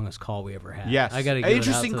was the longest call we ever had. Yes. I got to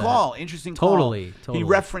Interesting call. Interesting Totally. call. He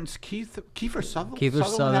referenced Kiefer Sutherland. Kiefer Sutherland had a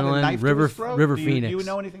Sutherland, knife to River his throat? River Do Phoenix. you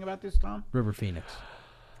know anything about this, Tom? River Phoenix.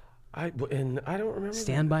 I don't remember.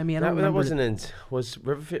 Stand By Me. I don't remember. That wasn't in. Was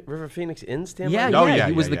River Phoenix in Stand By Me? Yeah, Oh, yeah,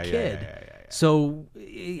 he was the kid. Yeah. So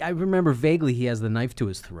I remember vaguely he has the knife to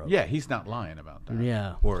his throat. Yeah, he's not lying about that.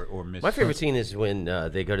 Yeah. Or miss. My favorite scene is when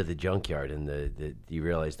they go to the junkyard and you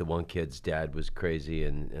realize the one kid's dad was crazy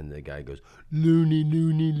and the guy goes, loony,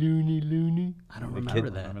 loony, loony, loony. I don't remember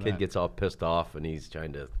that. The kid gets all pissed off and he's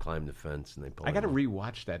trying to climb the fence and they pull I got to him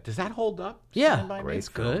rewatch that. Does that hold up? Yeah. Stand By Me? It's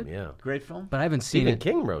good. Yeah. Great film? But I haven't seen Stephen it.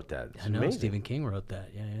 King wrote that. It's I know amazing. Stephen King wrote that.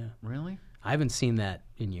 Yeah. Really? I haven't seen that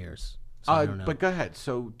in years. So I don't know. But go ahead.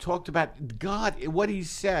 So talked about God, what he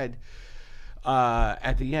said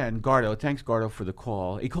at the end. Gardo, thanks Gardo for the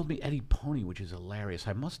call. He called me Eddie Pony, which is hilarious.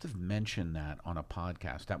 I must have mentioned that on a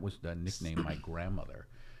podcast. That was the nickname my grandmother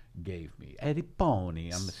gave me. Eddie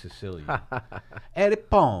Pony. I'm a Sicilian. Eddie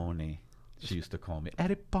Pony. She used to call me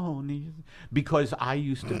Eddie Pony because I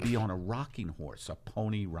used to be on a rocking horse, a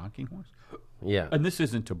pony rocking horse. Yeah. And this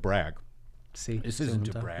isn't to brag. See, This that's isn't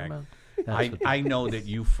what to I'm brag. talking about. I know that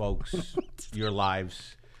you folks, your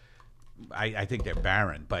lives, I think they're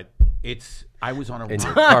barren, but I was on a In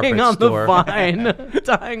your rock. carpet Dying on store. the vine.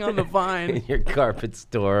 Dying on the vine. In your carpet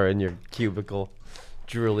store in your cubicle,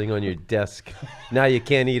 drooling on your desk. Now you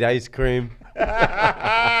can't eat ice cream.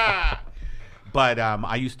 But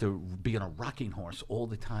I used to be on a rocking horse all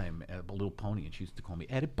the time, a little pony, and she used to call me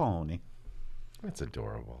Eddie Pony. That's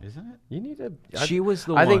adorable. Isn't it? You need a. She was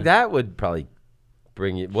the I think one. that would probably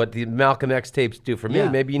bring you what the Malcolm X tapes do for me. Yeah,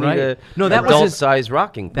 Maybe you need right. a No, that was his- adult-sized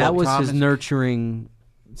rocking. That pony. was his Thomas- nurturing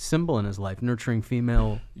symbol in his life, nurturing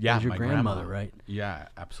female as your my grandmother, right? Yeah,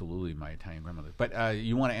 absolutely, my Italian grandmother. But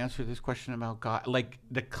you want to answer this question about God? Like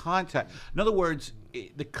the concept. In other words,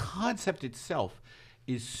 the concept itself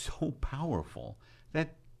is so powerful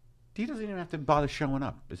that he doesn't even have to bother showing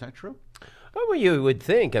up. Is that true? Oh, well, you would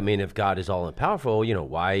think. I mean, if God is all powerful,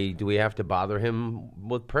 why do we have to bother him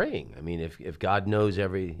with praying? I mean, if God knows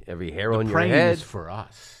every hair on your Praying head, is for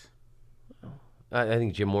us. I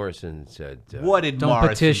think Jim Morrison said, What did Don't Morrison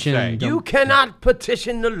petition, say? don't- "You cannot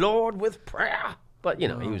petition the Lord with prayer." But he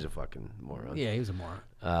was a fucking moron. Yeah, he was a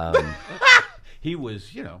moron. He was,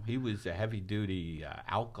 he was a heavy-duty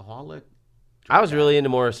alcoholic. I was really into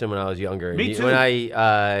Morrison when I was younger. Me too. When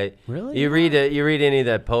I Really? you read any of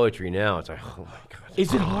that poetry now, it's like, oh my god.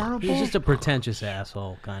 Is it horrible? He's just a pretentious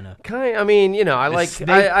asshole, kind of. I mean, I like. snake-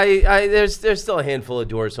 There's still a handful of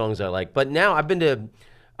Doors songs I like, but now I've been to.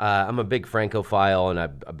 I'm a big Francophile, and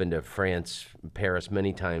I've been to France, Paris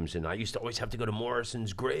many times, and I used to always have to go to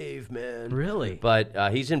Morrison's grave, man. Really?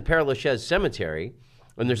 But he's in Père Lachaise Cemetery,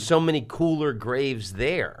 and there's so many cooler graves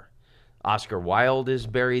there. Oscar Wilde is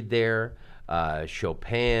buried there.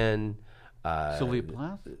 Chopin. Sylvia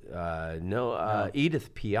Plath? No,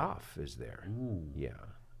 Edith Piaf is there. Ooh. Yeah.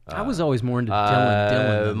 I was always more into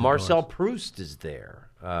Dylan than Marcel the Doors. Proust is there.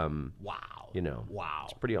 Wow. You know, Wow.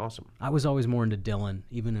 it's pretty awesome. I was always more into Dylan,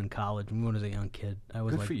 even in college. When I was a young kid, I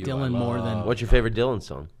was Good like for you. Dylan I more love- than. What's your favorite Dylan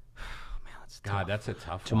song? Man, it's God, tough. that's a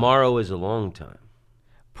tough one. Tomorrow is a long time.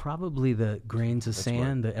 Probably the Grains of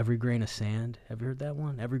Sand, the Every Grain of Sand. Have you heard that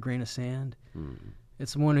one? Every Grain of Sand.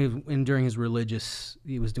 It's the one who, during his religious,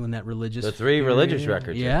 he was doing that religious. The three religious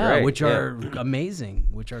records are Yeah, great, which yeah. are amazing,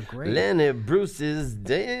 which are great. Lenny Bruce is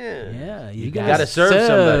dead. Yeah, you gotta gotta serve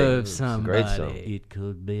somebody. somebody. It's a great song. It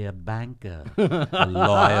could be a banker, a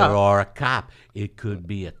lawyer, or a cop. It could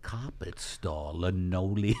be a carpet store,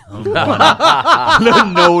 linoleum,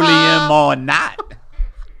 linoleum or not.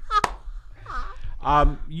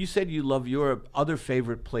 You said you love Europe. Other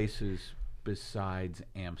favorite places besides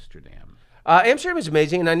Amsterdam? Amsterdam is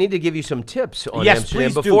amazing, and I need to give you some tips on Yes, Amsterdam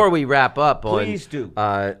please do. before we wrap up on, Please do.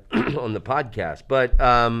 on the podcast. But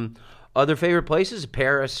other favorite places,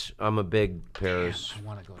 Paris. I'm a big Paris I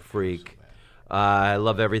wanna go to freak. I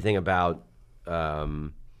love everything about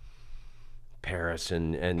Paris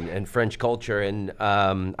and French culture. And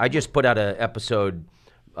I just put out an episode.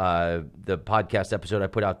 The podcast episode I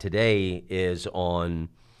put out today is on.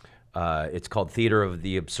 It's called Theater of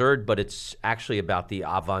the Absurd, but it's actually about the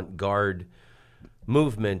avant-garde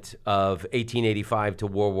movement of 1885 to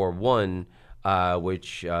World War I,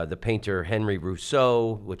 which the painter Henry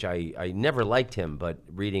Rousseau, which I never liked him, but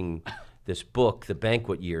reading this book, The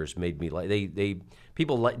Banquet Years, made me like.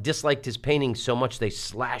 People disliked his painting so much they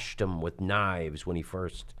slashed him with knives when he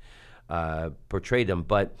first portrayed him.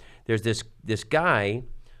 But there's this guy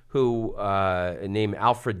who named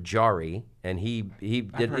Alfred Jarry, and he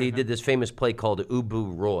did this famous play called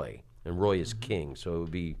Ubu Roy, and Roy is king, so it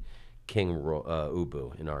would be King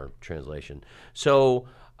Ubu in our translation. So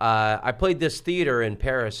I played this theater in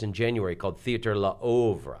Paris in January called Theatre La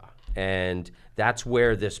Ouvre, and that's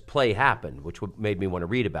where this play happened, which made me want to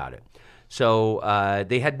read about it. So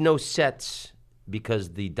they had no sets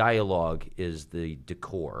because the dialogue is the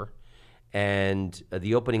decor. And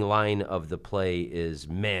the opening line of the play is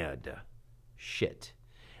mad shit.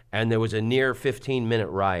 And there was a near 15-minute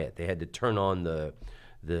riot. They had to turn on the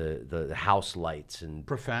house lights. And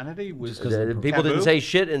Profanity was people taboo? didn't say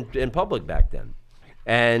shit in public back then.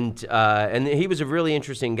 And he was a really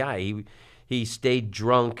interesting guy. He stayed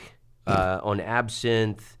drunk on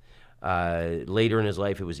absinthe. Later in his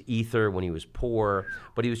life, it was ether when he was poor.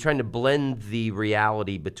 But he was trying to blend the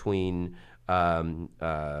reality between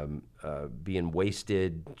being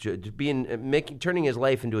wasted, turning his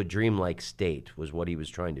life into a dreamlike state was what he was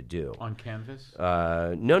trying to do. on canvas.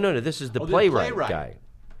 No. This is the the playwright playwright. guy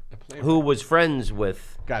The playwright. who was friends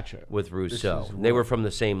with Gotcha. with Rousseau. This is They were from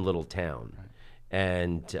the same little town,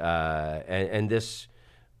 and this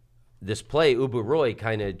play Ubu Roy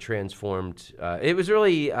kind of transformed. It was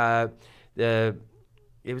really it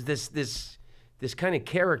was this kind of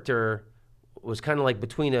character was kind of like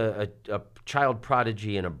between a child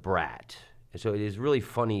prodigy and a brat. So it is really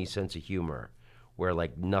funny sense of humor where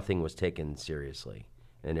like nothing was taken seriously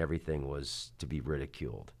and everything was to be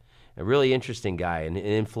ridiculed. A really interesting guy and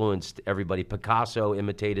influenced everybody. Picasso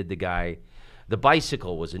imitated the guy. The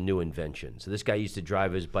bicycle was a new invention. So this guy used to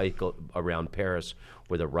drive his bike around Paris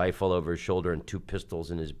with a rifle over his shoulder and 2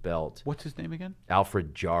 pistols in his belt. What's his name again?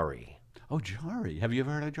 Alfred Jarry. Oh, Jari. Have you ever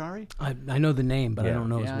heard of Jari? I know the name, but I don't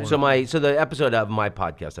know his work. So the episode of my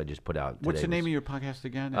podcast I just put out today What's the name was, of your podcast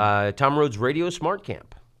again? Tom Rhodes Radio Smart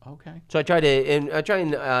Camp. Okay. So I try and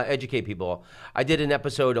educate people. I did an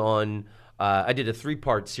episode on. I did a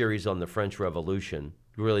 3-part series on the French Revolution.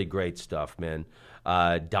 Really great stuff, man.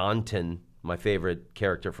 Danton, my favorite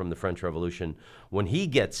character from the French Revolution, when he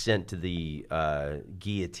gets sent to the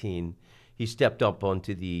guillotine, he stepped up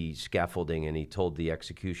onto the scaffolding and he told the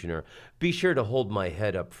executioner, "Be sure to hold my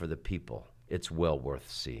head up for the people. It's well worth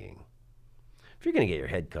seeing." If you're going to get your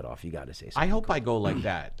head cut off, you got to say something. I hope I go like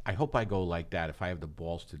that. I hope I go like that if I have the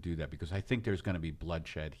balls to do that, because I think there's going to be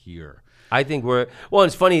bloodshed here. I think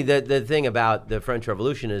it's funny that the thing about the French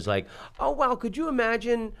Revolution is like, oh, wow, could you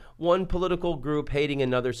imagine one political group hating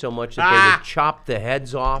another so much that they would chop the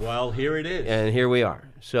heads off? Well, here it is. And here we are.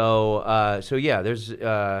 So yeah, there's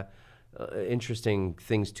interesting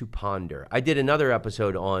things to ponder. I did another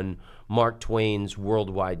episode on Mark Twain's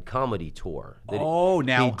worldwide comedy tour. Oh,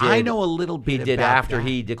 now I know a little bit He did about after that.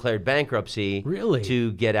 he declared bankruptcy, Really?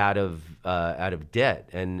 to get out of debt,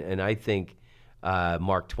 and I think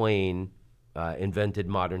Mark Twain invented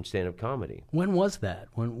modern stand-up comedy. When was that?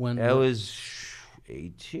 When? That was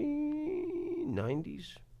 1890s.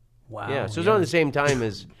 Wow. Yeah, so it was around the same time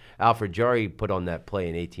as Alfred Jarry put on that play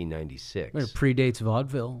in 1896. It predates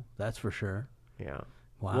vaudeville, that's for sure. Yeah.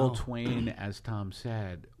 Wow. Well, Twain, as Tom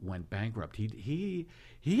said, went bankrupt. He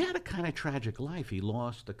had a kind of tragic life. He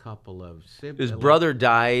lost a couple of siblings. His brother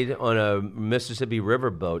died on a Mississippi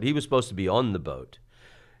River boat. He was supposed to be on the boat,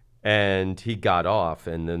 and he got off,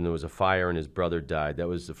 and then there was a fire, and his brother died. That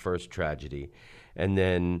was the first tragedy. And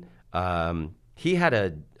then he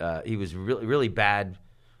was really, really bad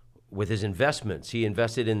with his investments. He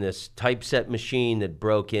invested in this typeset machine that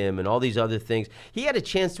broke him and all these other things. He had a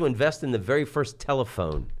chance to invest in the very first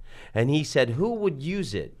telephone. And he said, who would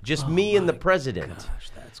use it? Just me and the president.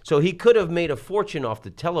 Gosh, that's So he could have made a fortune off the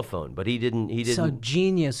telephone, but he didn't. So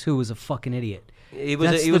genius who was a fucking idiot.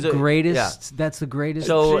 That's the greatest. Yeah. That's the greatest.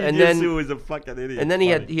 So and then he was a fucking idiot. And then he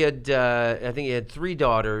had I think he had 3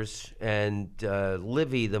 daughters, and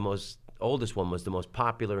Livy, the oldest one, was the most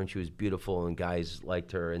popular, and she was beautiful, and guys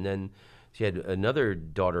liked her. And then she had another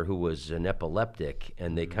daughter who was an epileptic,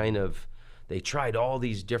 and they tried all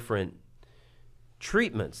these different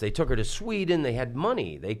treatments. They took her to Sweden. They had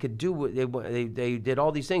money. They could do. They did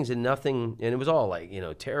all these things, and nothing. And it was all like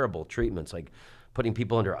terrible treatments, like putting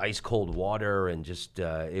people under ice cold water, and just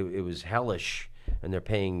it was hellish. And they're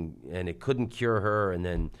paying, and it couldn't cure her. And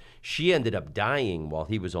then she ended up dying while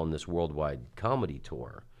he was on this worldwide comedy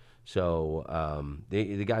tour. So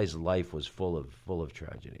the guy's life was full of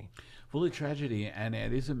tragedy. Full of tragedy, and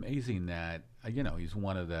it is amazing that he's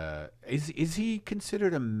one of the. Is he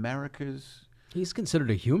considered America's? He's considered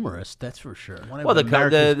a humorist, that's for sure. Well,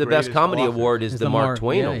 the best comedy award is the Mark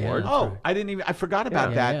Twain Award. Oh, I forgot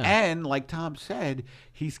about that. Yeah. And like Tom said,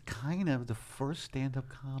 he's kind of the first stand-up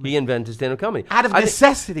comic. He invented stand-up comedy Out of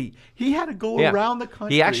necessity. He had to go around the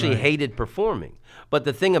country. He actually hated performing. But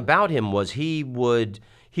the thing about him was he would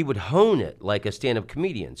hone it like a stand-up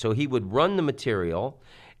comedian. So he would run the material,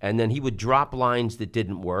 and then he would drop lines that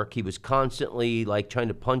didn't work. He was constantly like trying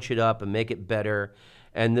to punch it up and make it better.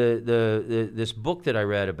 And this book that I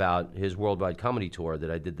read about his worldwide comedy tour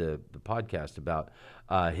that I did the podcast about,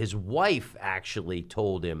 his wife actually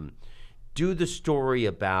told him, do the story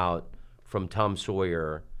from Tom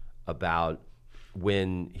Sawyer about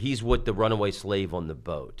when he's with the runaway slave on the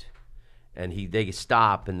boat, and they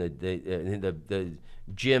stop, and the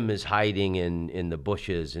Jim is hiding in the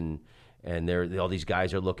bushes, and all these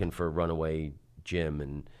guys are looking for runaway Jim,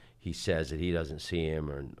 and he says that he doesn't see him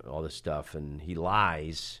or all this stuff, and he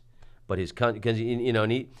lies, but because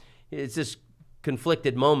it's this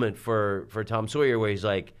conflicted moment for Tom Sawyer where he's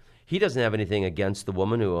like, he doesn't have anything against the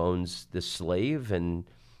woman who owns this slave, and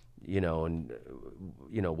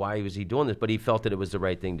why was he doing this? But he felt that it was the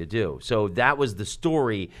right thing to do. So that was the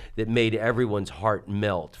story that made everyone's heart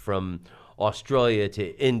melt, from Australia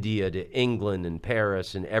to India to England and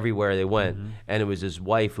Paris and everywhere they went. Mm-hmm. And it was his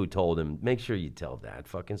wife who told him, make sure you tell that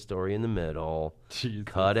fucking story in the middle. Jesus.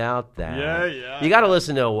 Cut out that. Yeah. You got to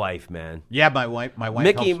listen to a wife, man. Yeah, my wife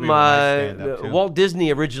helps me with my stand-up too. Walt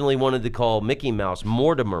Disney originally wanted to call Mickey Mouse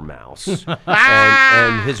Mortimer Mouse.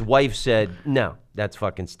 and his wife said, no, that's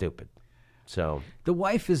fucking stupid. So the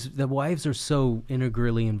wives are so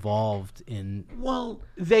integrally involved in. Well,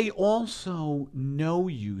 they also know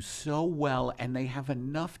you so well, and they have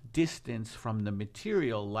enough distance from the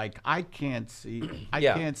material. Like I can't see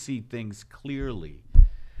things clearly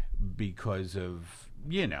because of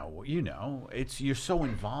it's you're so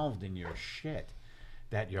involved in your shit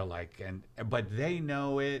that you're like, but they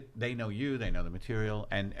know it, they know you, they know the material,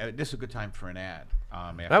 and this is a good time for an ad.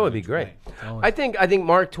 That would be great. I think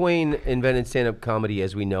Mark Twain invented stand-up comedy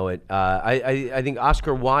as we know it. I think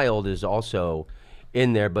Oscar Wilde is also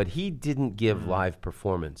in there, but he didn't give live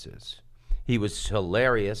performances. He was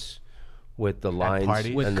hilarious with the lines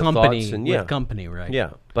with and company, the thoughts, and with company, right?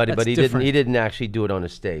 Yeah, but he didn't actually do it on a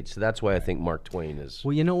stage. So that's why I think Mark Twain is.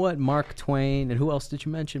 Well, you know what, Mark Twain, and who else did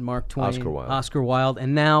you mention? Mark Twain, Oscar Wilde,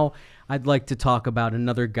 and now I'd like to talk about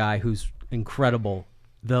another guy who's incredible.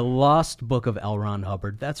 The Lost Book of L. Ron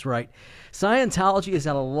Hubbard. That's right. Scientology has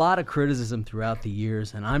had a lot of criticism throughout the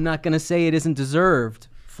years, and I'm not going to say it isn't deserved,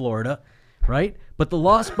 Florida, right? But The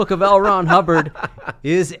Lost Book of L. Ron Hubbard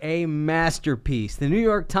is a masterpiece. The New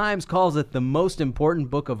York Times calls it the most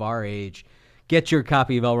important book of our age. Get your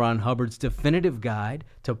copy of L. Ron Hubbard's definitive guide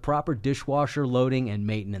to proper dishwasher loading and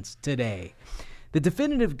maintenance today. The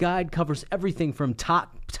definitive guide covers everything from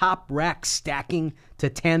top rack stacking to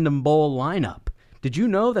tandem bowl lineup. Did you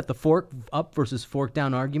know that the fork up versus fork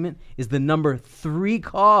down argument is the number 3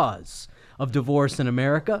 cause of divorce in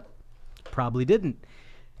America? Probably didn't.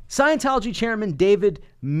 Scientology chairman David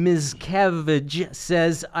Miscavige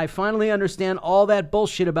says, I finally understand all that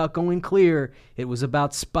bullshit about going clear. It was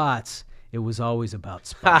about spots. It was always about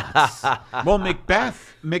spots. Well,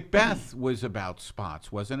 Macbeth was about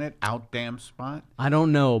spots, wasn't it? Out damn spot I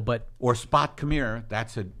don't know, but or spot, come here.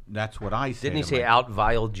 That's what I say. Didn't he say out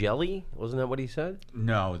vile jelly? Wasn't that what he said?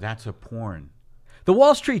 No, that's a porn. the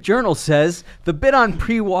Wall Street Journal says, the bit on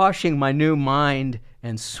pre-washing my new mind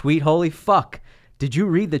and sweet holy fuck. Did you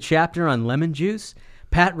read the chapter on lemon juice?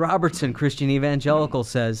 Pat Robertson, Christian Evangelical,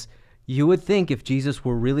 says, you would think if Jesus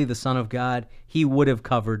were really the Son of God, he would have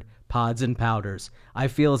covered pods and powders. I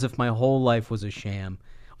feel as if my whole life was a sham.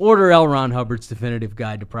 Order L. Ron Hubbard's Definitive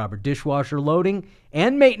Guide to Proper Dishwasher Loading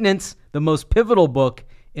and Maintenance, the most pivotal book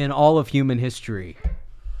in all of human history.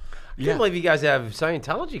 I can't believe you guys have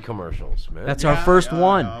Scientology commercials, man. That's our first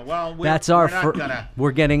one. Well, that's our first.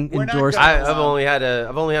 We're getting endorsed. I've only had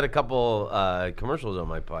a couple commercials on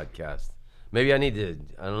my podcast. Maybe I need to.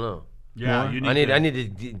 I don't know. Yeah, I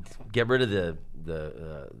need to get rid of the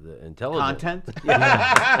intelligence content.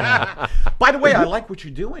 By the way, I like what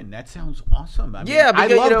you're doing. That sounds awesome. I mean, yeah,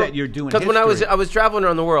 because, I love that you're doing. Because when I was traveling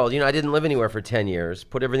around the world, I didn't live anywhere for 10 years.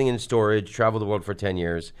 Put everything in storage. Traveled the world for 10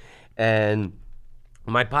 years, and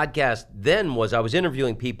my podcast then was I was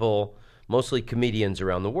interviewing people, mostly comedians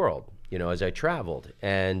around the world. As I traveled,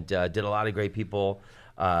 and did a lot of great people.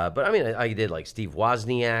 But I mean, I did like Steve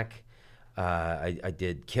Wozniak. I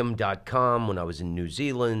did Kim.com when I was in New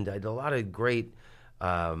Zealand. I did a lot of great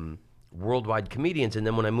worldwide comedians. And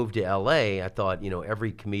then when I moved to L.A., I thought,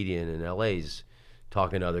 every comedian in L.A. is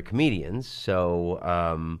talking to other comedians.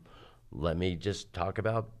 So let me just talk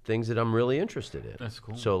about things that I'm really interested in. That's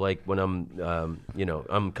cool. So like when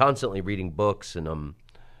I'm constantly reading books and I'm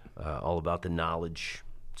all about the knowledge.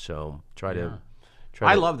 So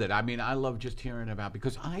I loved it. I mean, I love just hearing about,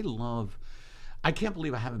 because I can't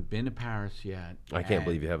believe I haven't been to Paris yet. I can't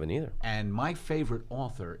believe you haven't either. And my favorite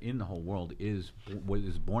author in the whole world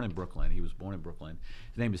was born in Brooklyn. He was born in Brooklyn.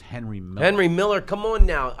 His name is Henry Miller. Henry Miller, come on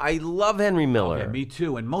now. I love Henry Miller. Okay, me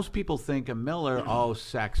too. And most people think of Miller,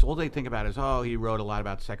 sex. All they think about is, he wrote a lot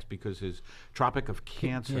about sex because his Tropic of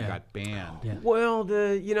Cancer got banned. Yeah. Well,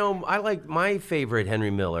 I like my favorite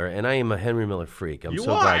Henry Miller, and I am a Henry Miller freak. I'm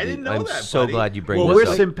I didn't know that, so buddy. glad you bring this up. Well,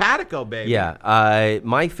 we're simpatico, baby. Yeah.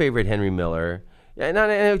 My favorite Henry Miller. And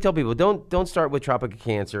I tell people, don't start with Tropic of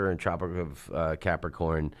Cancer and Tropic of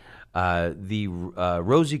Capricorn. The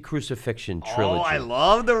Rosy Crucifixion trilogy. Oh, I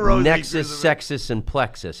love the Rosy Nexus, Sexus, and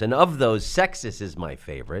Plexus. And of those, Sexus is my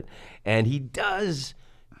favorite. And he does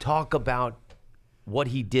talk about what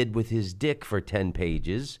he did with his dick for 10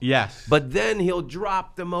 pages. Yes. But then he'll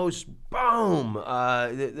drop the most,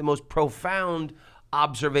 the most profound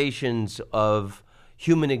observations of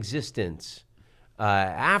human existence.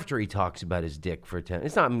 After he talks about his dick for 10,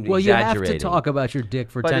 it's not exaggerating. Well, you have to talk about your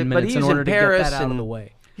dick for 10 minutes in order to get that out of the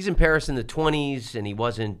way. He's in Paris in the 20s, and he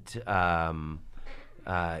wasn't, he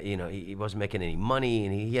wasn't making any money,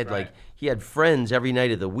 and he had he had friends every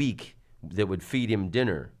night of the week that would feed him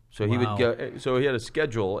dinner. So he would go. So he had a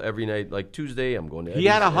schedule every night, like Tuesday, I'm going to. He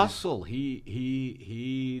had a hustle.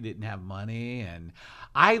 He didn't have money, and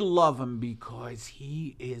I love him because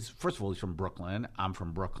he is. First of all, he's from Brooklyn. I'm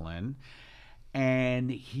from Brooklyn. And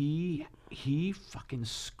he fucking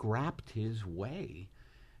scrapped his way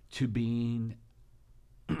to being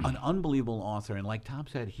an unbelievable author. And like Tom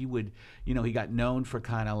said, he would, he got known for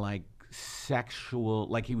kind of like sexual,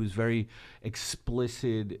 like he was very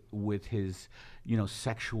explicit with his,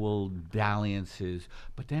 sexual dalliances.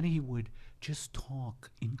 But then he would just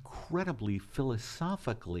talk incredibly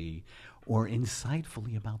philosophically or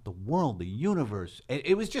insightfully about the world, the universe.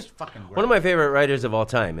 It was just fucking great. One of my favorite writers of all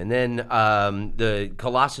time. And then the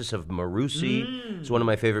Colossus of Marousi is one of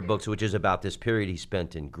my favorite books, which is about this period he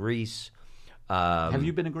spent in Greece. Have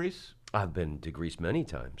you been to Greece? I've been to Greece many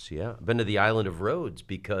times, yeah. I've been to the island of Rhodes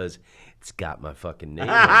because it's got my fucking name in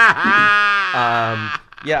it.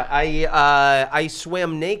 I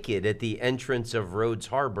swam naked at the entrance of Rhodes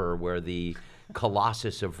Harbor where the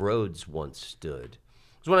Colossus of Rhodes once stood.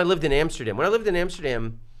 It was when I lived in Amsterdam. When I lived in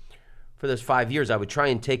Amsterdam for those 5 years, I would try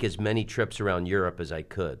and take as many trips around Europe as I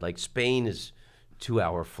could. Like Spain is a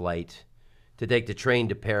 2-hour flight. To take the train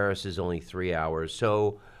to Paris is only 3 hours.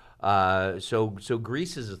 So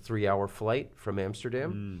Greece is a 3-hour flight from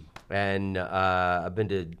Amsterdam. And I've been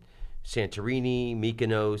to Santorini,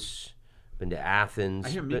 Mykonos, been to Athens. I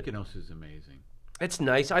hear Mykonos is amazing. It's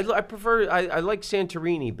nice. I like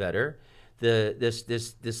Santorini better.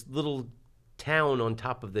 This little town on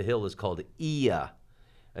top of the hill is called Ia,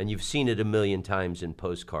 and you've seen it a million times in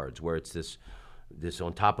postcards where it's this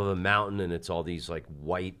on top of a mountain, and it's all these like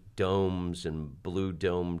white domes and blue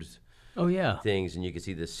domed Oh yeah. things, and you can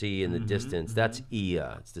see the sea in the distance. That's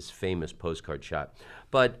Ia. It's this famous postcard shot.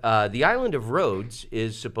 But the island of Rhodes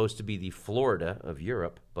is supposed to be the Florida of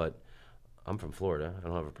Europe, but I'm from Florida. I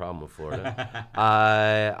don't have a problem with Florida.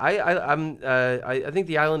 I think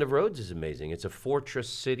the island of Rhodes is amazing. It's a fortress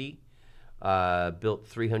city built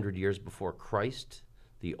 300 years before Christ.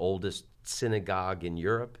 The oldest synagogue in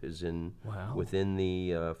Europe is within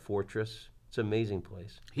the fortress. It's an amazing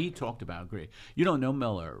place. He talked about great. You don't know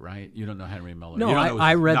Miller, right? You don't know Henry Miller. No, you don't know his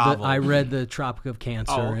I read novel. I read the Tropic of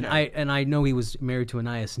Cancer, Oh, okay. and I know he was married to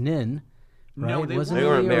Anais Nin. Right? No, they Wasn't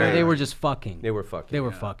weren't he? Or married. They were just fucking. They were fucking. They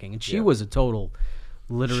were fucking, and she was a total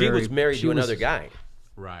literary. She was married to another guy.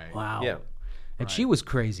 Right. Wow. Yeah. And she was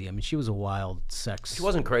crazy. I mean, she was a wild sex. She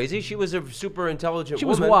wasn't crazy. She was a super intelligent She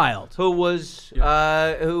woman. was wild. Who was,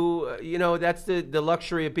 that's the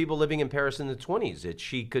luxury of people living in Paris in the 20s. That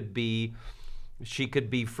she could be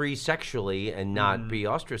free sexually and not be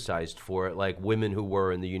ostracized for it, like women who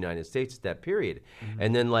were in the United States at that period.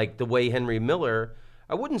 And then, like the way Henry Miller,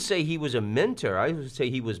 I wouldn't say he was a mentor. I would say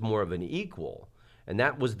he was more of an equal. And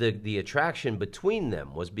that was the attraction between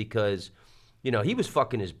them, was because, he was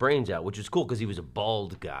fucking his brains out, which was cool because he was a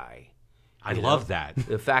bald guy. I love that.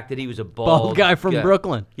 The fact that he was a bald guy from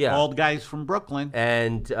Brooklyn. Yeah. Bald guys from Brooklyn.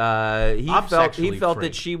 And he I'm felt sexually that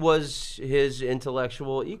free. she was his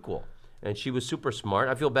intellectual equal, and she was super smart.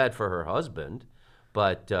 I feel bad for her husband,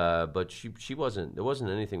 but she wasn't. There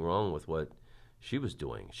wasn't anything wrong with what she was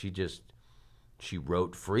doing. She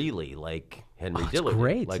wrote freely like Henry Dillard,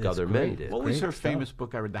 great. like It's other men great. did. What was Great her stuff. famous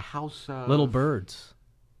book I read? The House of... Little Birds.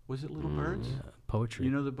 Was it Little Birds? Poetry.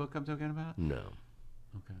 You know the book I'm talking about? No.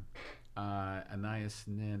 Okay. Anais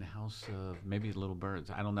Nin, House of... Maybe Little Birds.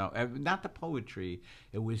 I don't know. Not the poetry.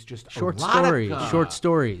 It was just Short erotica. Short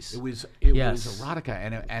stories. It was Yes.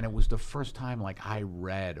 erotica, and it was the first time I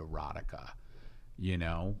read erotica,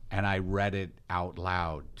 and I read it out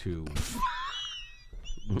loud to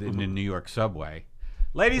in the New York subway.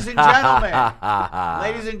 Ladies and gentlemen,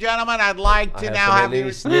 I'd like to now have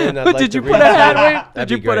you. Did you put a hat?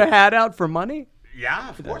 Did you put a hat out for money? Yeah,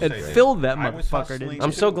 of course. It I did. filled that I was motherfucker. hustling Didn't I'm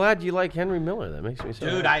you? so glad you like Henry Miller. That makes me so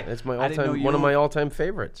Dude, happy. That's my I didn't know one of you- my all-time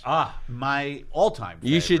favorites. My all-time.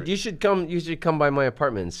 You favorite. should come by my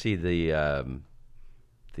apartment and see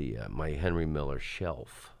my Henry Miller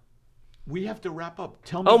shelf. We have to wrap up.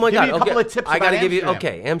 Tell me. Oh my give God! me a couple Okay, of tips. I got to give you.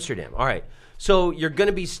 Okay, Amsterdam. All right. So you're going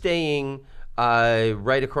to be staying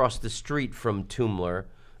right across the street from Toomler.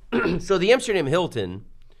 So the Amsterdam Hilton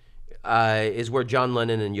is where John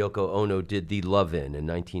Lennon and Yoko Ono did the Love In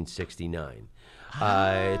 1969.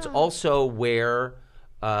 It's also where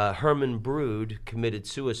Herman Brood committed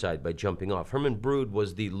suicide by jumping off. Herman Brood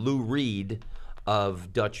was the Lou Reed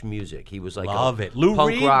of Dutch music. He was like Love a it. Lou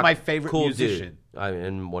punk Reed, rock, my favorite cool musician. dude.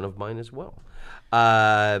 And one of mine as well.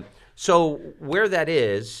 So where that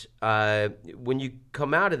is, when you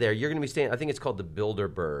come out of there, you're going to be staying. I think it's called the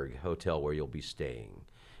Bilderberg Hotel where you'll be staying,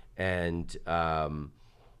 and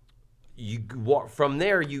you walk from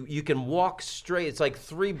there. You can walk straight. It's like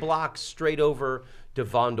 3 blocks straight over to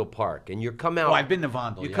Vondel Park, and you come out. Oh, I've been to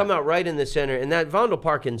Vondel. You yeah. come out right in the center, and that Vondel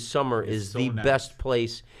Park in summer is so the nice. best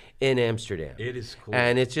place in Amsterdam. It is cool.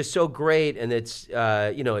 And it's just so great, and it's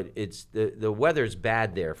it's the weather's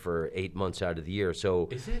bad there for 8 months out of the year. So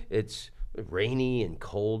Is it? It's rainy and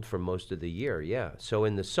cold for most of the year. Yeah. So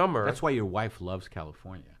in the summer, That's why your wife loves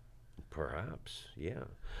California. perhaps, yeah.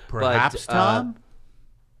 Perhaps, But, Tom.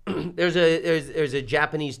 there's a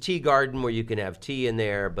Japanese tea garden where you can have tea in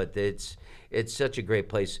there, but it's such a great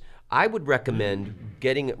place. I would recommend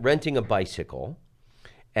renting a bicycle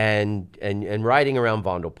and riding around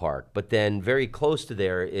Vondel Park. But then very close to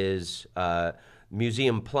there is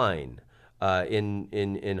Museum Plein.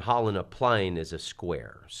 In Holland, a plein is a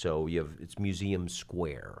square, so it's Museum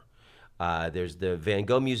Square. There's the Van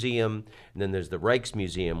Gogh Museum, and then there's the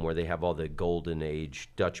Rijksmuseum where they have all the Golden Age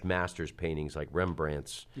Dutch masters paintings like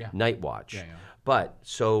Rembrandt's Night Watch. Yeah. But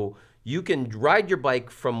so you can ride your bike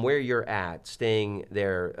from where you're at, staying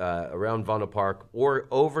there around Vondel Park, or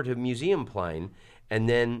over to Museum Plein, and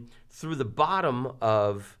then through the bottom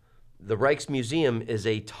of the Rijksmuseum is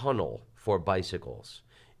a tunnel for bicycles.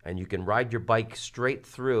 And you can ride your bike straight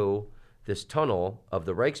through this tunnel of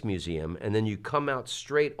the Rijksmuseum, and then you come out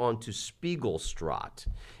straight onto Spiegelstraat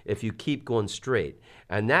if you keep going straight.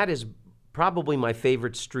 And that is probably my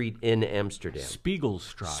favorite street in Amsterdam.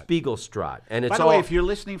 Spiegelstraat. Spiegelstraat. And it's By the all way, if you're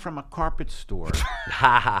listening from a carpet store,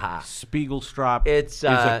 Spiegelstraat It's,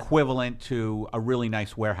 is equivalent to a really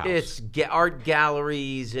nice warehouse. It's art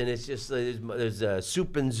galleries, and it's just there's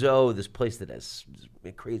Soup and Zo, this place that has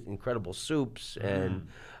incredible soups, and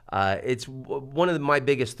it's one of my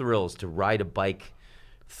biggest thrills to ride a bike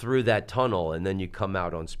through that tunnel, and then you come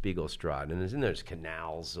out on Spiegelstraat, and there's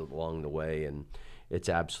canals along the way, and it's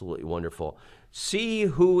absolutely wonderful. See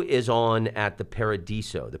who is on at the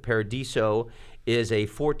Paradiso. The Paradiso is a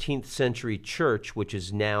 14th century church, which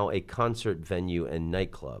is now a concert venue and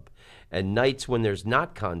nightclub. And nights when there's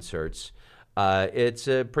not concerts, it's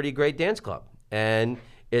a pretty great dance club. And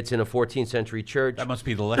it's in a 14th century church. That must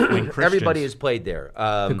be the left-wing Christians. Everybody has played there.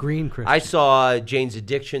 The Green Christians. I saw Jane's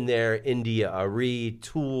Addiction there, India Arie,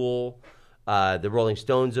 Tool, the Rolling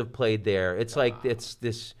Stones have played there. It's like it's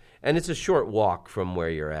this, and it's a short walk from where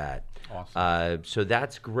you're at. Awesome. So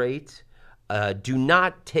that's great. Do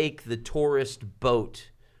not take the tourist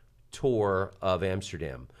boat tour of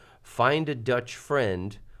Amsterdam. Find a Dutch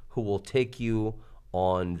friend who will take you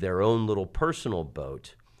on their own little personal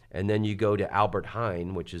boat. And then you go to Albert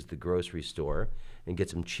Heijn, which is the grocery store, and get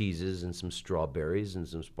some cheeses and some strawberries and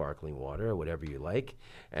some sparkling water or whatever you like.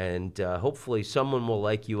 And hopefully someone will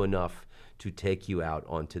like you enough to take you out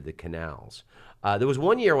onto the canals. There was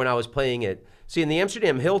one year when I was playing it. See, and the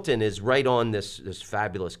Amsterdam Hilton is right on this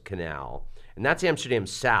fabulous canal. And that's Amsterdam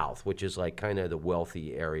South, which is like kind of the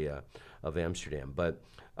wealthy area of Amsterdam. But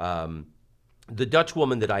the Dutch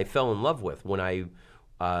woman that I fell in love with when I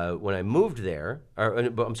moved there,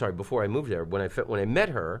 I'm sorry, before I moved there, when I met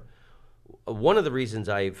her, one of the reasons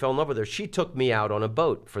I fell in love with her, she took me out on a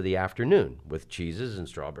boat for the afternoon with cheeses and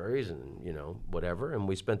strawberries and, whatever. And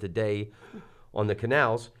we spent the day on the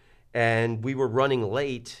canals, and we were running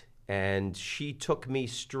late, and she took me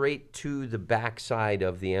straight to the backside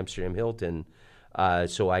of the Amsterdam Hilton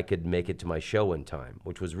so I could make it to my show in time,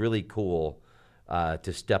 which was really cool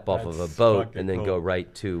to step off of a boat and then go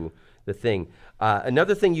right to the thing.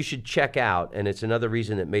 Another thing you should check out, and it's another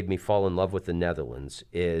reason that made me fall in love with the Netherlands,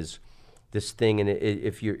 is this thing, and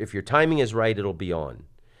if your timing is right, it'll be on.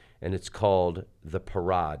 And it's called the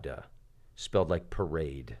Parade, spelled like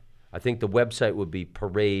parade. I think the website would be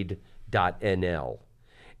parade.nl.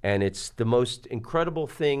 And it's the most incredible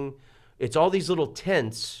thing. It's all these little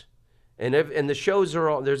tents, and the shows are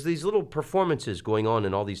all, there's these little performances going on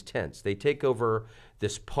in all these tents. They take over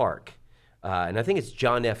this park. And I think it's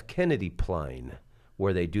John F. Kennedy Plein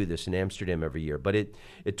where they do this in Amsterdam every year. But it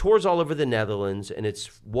tours all over the Netherlands, and it's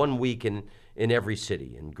 1 week in every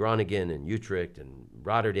city, in Groningen and Utrecht and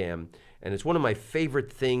Rotterdam. And it's one of my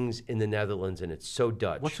favorite things in the Netherlands, and it's so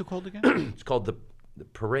Dutch. What's it called again? It's called the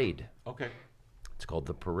Parade. Okay. It's called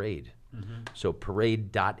the Parade. So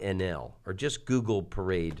parade.nl, or just Google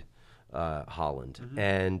Parade Holland.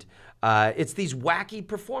 And it's these wacky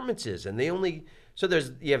performances, and so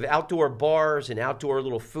you have outdoor bars and outdoor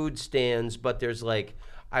little food stands, but there's like,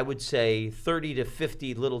 I would say 30 to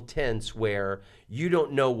 50 little tents where you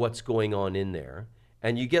don't know what's going on in there.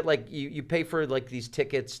 And you get like, you pay for like these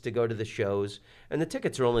tickets to go to the shows, and the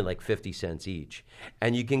tickets are only like 50 cents each.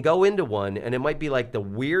 And you can go into one, and it might be like the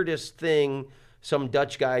weirdest thing, some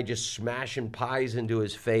Dutch guy just smashing pies into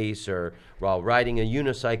his face or while riding a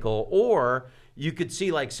unicycle, or you could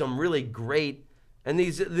see like some really great, and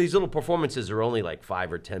these little performances are only like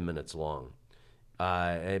 5 or 10 minutes long.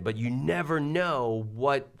 But you never know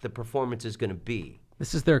what the performance is going to be.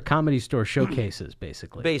 This is their Comedy Store showcases,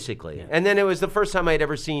 basically. Basically. Yeah. And then it was the first time I'd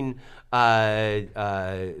ever seen the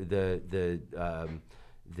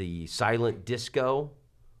silent disco,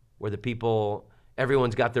 where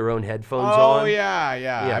everyone's got their own headphones on. Oh,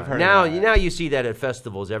 yeah. I've heard now, of that. now you see that at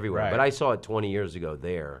festivals everywhere. Right. But I saw it 20 years ago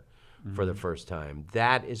there for the first time.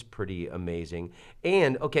 That is pretty amazing.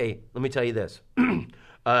 And, okay, let me tell you this.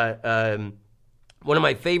 One of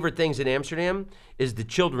my favorite things in Amsterdam is the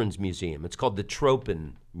Children's Museum. It's called the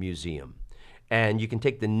Tropen Museum. And you can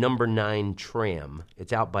take the number 9 tram.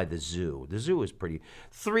 It's out by the zoo. The zoo is pretty.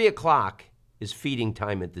 3 o'clock is feeding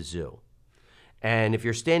time at the zoo. And if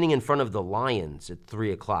you're standing in front of the lions at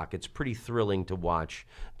 3 o'clock, it's pretty thrilling to watch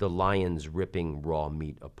the lions ripping raw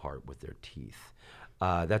meat apart with their teeth.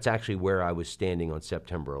 That's actually where I was standing on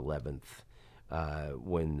September 11th.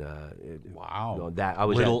 Wow. That I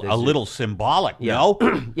was a little symbolic, yeah. no?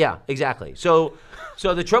 Yeah, exactly. So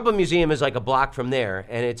the Tropen Museum is like a block from there,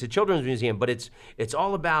 and it's a children's museum, but it's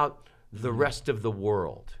all about the rest of the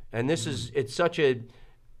world. And this is, it's such a,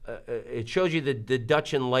 it shows you the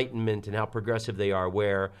Dutch Enlightenment and how progressive they are,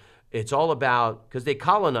 where it's all about, because they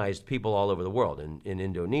colonized people all over the world, in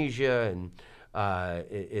Indonesia, and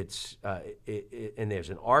and there's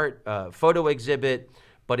an art photo exhibit.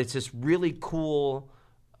 But it's this really cool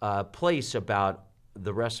place about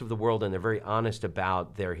the rest of the world, and they're very honest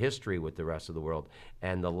about their history with the rest of the world.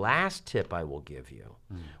 And the last tip I will give you,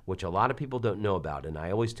 which a lot of people don't know about, and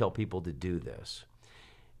I always tell people to do this,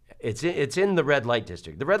 it's in the red light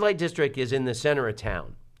district. The red light district is in the center of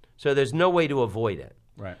town, so there's no way to avoid it.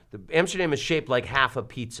 Right. Amsterdam is shaped like half a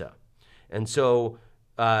pizza. And so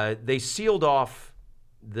they sealed off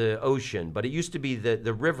the ocean, but it used to be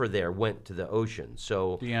the river there went to the ocean.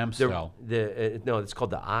 So The Amstel. No, it's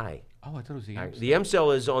called the Eye. Oh, I thought it was the Amstel. The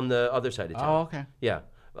Amstel is on the other side of town. Oh, okay. Yeah.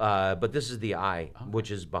 But this is the Eye,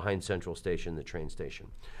 which is behind Central Station, the train station.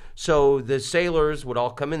 So the sailors would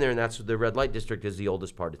all come in there, and that's the red light district is the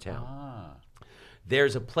oldest part of town. Ah.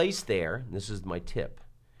 There's a place there, this is my tip,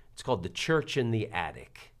 it's called the Church in the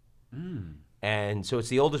Attic. And so it's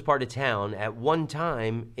the oldest part of town. At one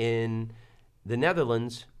time in the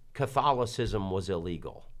Netherlands, Catholicism was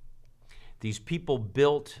illegal. These people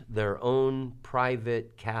built their own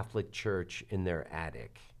private Catholic church in their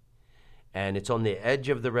attic. And it's on the edge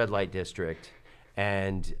of the red light district.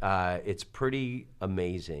 And it's pretty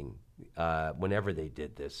amazing whenever they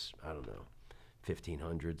did this. I don't know,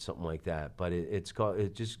 1500, something like that. But it's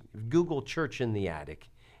called, just Google Church in the Attic,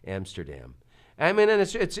 Amsterdam. I mean, and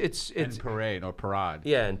it's In Parade or Parade.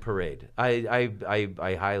 yeah, and Parade.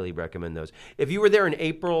 I highly recommend those. If you were there in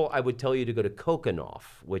April, I would tell you to go to Kokenhof,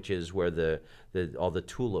 which is where all the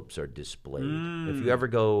tulips are displayed. If you ever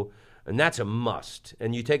go, and that's a must.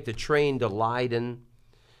 And you take the train to Leiden,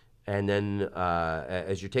 and then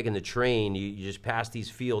as you're taking the train, you just pass these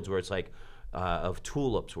fields where it's like of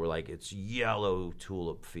tulips, where like it's yellow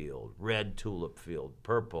tulip field, red tulip field,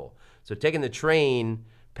 purple. So taking the train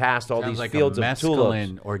past all Sounds these like fields a of tulips.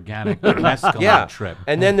 mescaline, organic mescaline trip.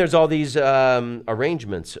 And then there's all these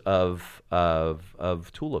arrangements of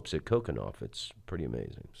tulips at Kokenhof. It's pretty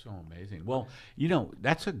amazing. So amazing. Well,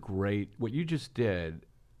 that's a great, what you just did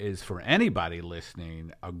is, for anybody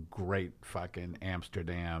listening, a great fucking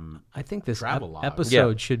Amsterdam I think this travel log.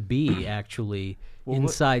 episode should be actually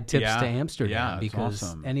inside tips yeah, to Amsterdam, yeah, it's because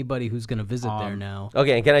awesome. anybody who's going to visit there now.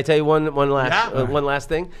 Okay, and can I tell you one last Yeah. one last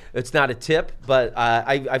thing? It's not a tip, but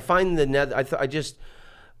I find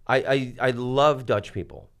I love Dutch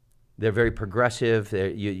people. They're very progressive.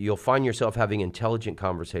 You'll find yourself having intelligent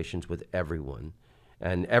conversations with everyone,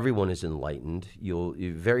 and everyone is enlightened.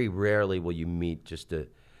 You very rarely will you meet just a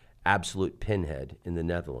absolute pinhead in the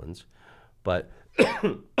Netherlands. But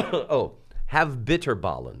have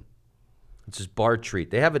bitterballen. It's this bar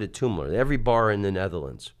treat. They have it at Toomler, every bar in the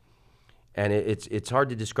Netherlands. And it's hard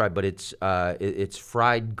to describe, but it's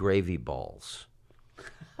fried gravy balls.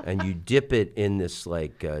 And you dip it in this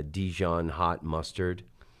like Dijon hot mustard,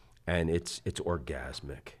 and it's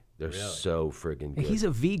orgasmic. They're so friggin' good. He's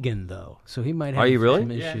a vegan though, so he might have Are you really?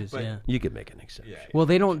 some issues. but- Yeah. You could make an exception. Well,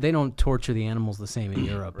 they don't torture the animals the same in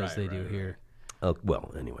Europe as they do here. Oh,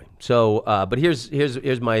 well, anyway. So, but here's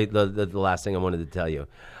my the last thing I wanted to tell you.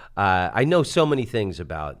 I know so many things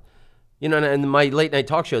about, and my late night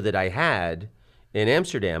talk show that I had in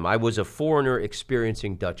Amsterdam, I was a foreigner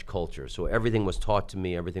experiencing Dutch culture. So everything was taught to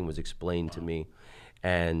me, everything was explained to me,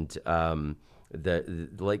 and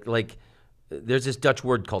there's this Dutch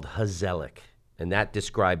word called gezellig, and that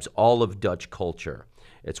describes all of Dutch culture.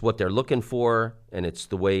 It's what they're looking for, and it's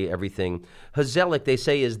the way everything. Gezellig, they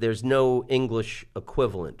say, is there's no English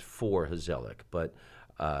equivalent for gezellig, but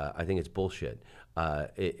I think it's bullshit.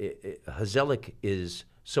 Gezellig is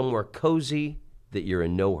somewhere cozy that you're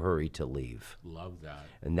in no hurry to leave. Love that.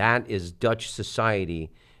 And that is Dutch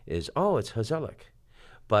society is, it's gezellig.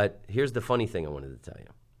 But here's the funny thing I wanted to tell you.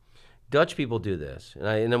 Dutch people do this,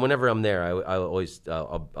 and then whenever I'm there, I always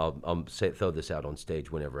I'll throw this out on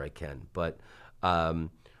stage whenever I can. But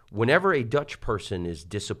whenever a Dutch person is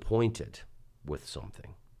disappointed with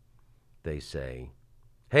something, they say,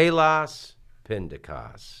 "Helaas,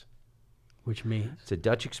 pindakaas," Which means it's a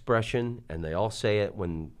Dutch expression, and they all say it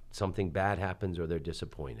when something bad happens or they're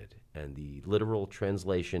disappointed. And the literal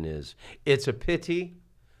translation is, "It's a pity,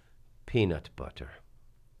 peanut butter."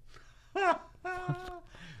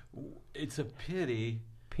 It's a pity.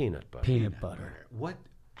 Peanut butter. peanut butter. What?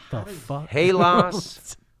 The fuck?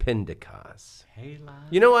 Helaas, pindakaas. Hela?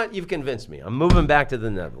 You know what? You've convinced me. I'm moving back to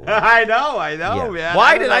the Netherlands. I know, Yeah. man.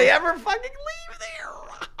 Why don't did I know. ever fucking leave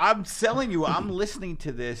there? I'm telling you, I'm listening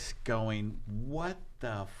to this going, what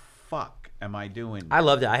the fuck am I doing? I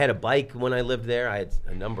loved it. I had a bike when I lived there. I had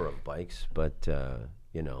a number of bikes, but,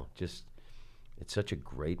 just it's such a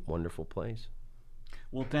great, wonderful place.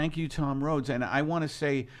 Well, thank you, Tom Rhodes. And I want to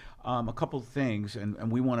say a couple of things,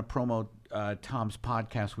 and we want to promote Tom's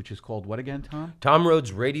podcast, which is called what again, Tom? Tom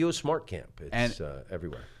Rhodes Radio Smart Camp. It's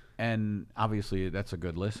everywhere. And obviously, that's a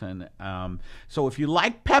good listen. So if you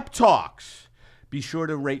like Pep Talks, be sure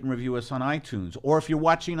to rate and review us on iTunes. Or if you're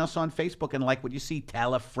watching us on Facebook and like what you see,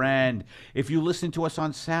 tell a friend. If you listen to us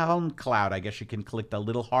on SoundCloud, I guess you can click the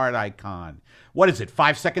little heart icon. What is it,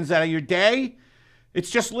 5 seconds out of your day? It's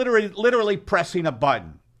just literally pressing a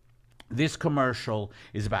button. This commercial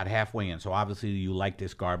is about halfway in, so obviously you like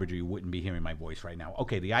this garbage or you wouldn't be hearing my voice right now.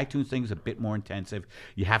 Okay, the iTunes thing is a bit more intensive.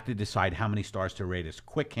 You have to decide how many stars to rate us.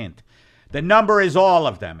 Quick hint. The number is all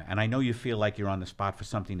of them, and I know you feel like you're on the spot for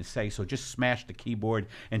something to say, so just smash the keyboard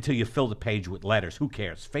until you fill the page with letters. Who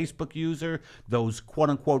cares? Facebook user, those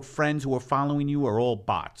quote-unquote friends who are following you are all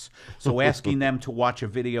bots. So asking them to watch a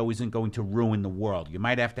video isn't going to ruin the world. You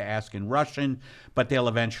might have to ask in Russian, but they'll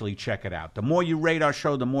eventually check it out. The more you rate our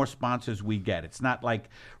show, the more sponsors we get. It's not like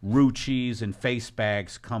Ruchis and face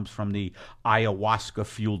bags comes from the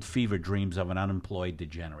ayahuasca-fueled fever dreams of an unemployed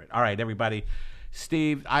degenerate. All right, everybody.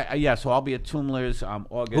 Steve, so I'll be at Tumler's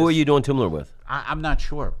August. Who are you doing Tumler with? I'm not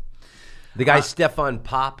sure. The guy Stefan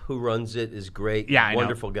Pop, who runs it, is great. Yeah,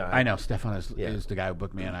 wonderful guy. I know. Stefan is the guy who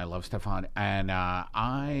booked me, and I love Stefan. And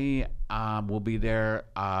I will be there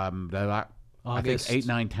August. I think 8,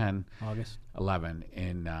 9, 10, August 11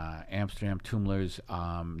 in Amsterdam, Tumler's.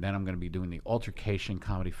 Then I'm going to be doing the Altercation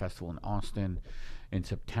Comedy Festival in Austin in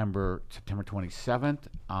September 27th.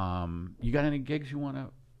 You got any gigs you want to...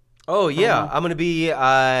 Oh, yeah. I'm going to be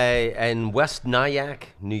in West Nyack,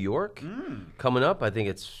 New York, coming up. I think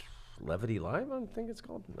it's Levity Live, I think it's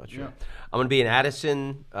called. I'm not sure. Yeah. I'm going to be in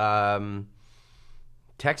Addison,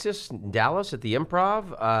 Texas, Dallas at the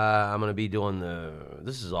Improv. I'm going to be doing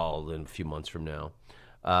this is all in a few months from now.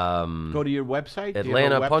 Go to your website.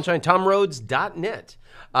 Atlanta Punchline, TomRhodes.net.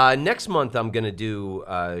 Next month, I'm going to do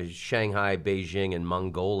Shanghai, Beijing, and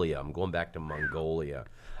Mongolia. I'm going back to Mongolia.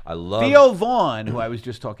 I love Theo Vaughn, who I was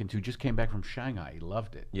just talking to, just came back from Shanghai. He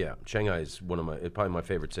loved it. Yeah, Shanghai is probably my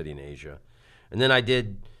favorite city in Asia. And then I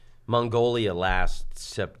did Mongolia last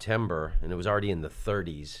September, and it was already in the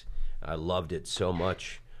 30s. I loved it so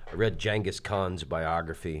much. I read Genghis Khan's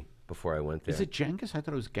biography before I went there. Is it Genghis? I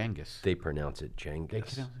thought it was Genghis. They pronounce it Genghis. They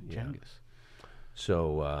pronounce it Genghis.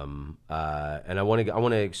 So, and I want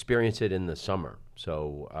to experience it in the summer.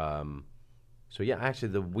 So yeah, actually,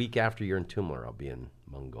 the week after you're in Tumler, I'll be in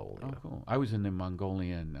Mongolia. Oh, cool. I was in the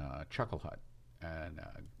Mongolian Chuckle Hut, and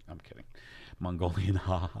I'm kidding, Mongolian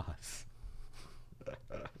ha-has.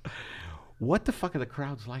 What the fuck are the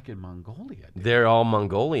crowds like in Mongolia? Dude? They're all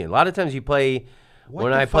Mongolian. A lot of times you play,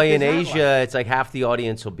 when I play in Asia, it's like half the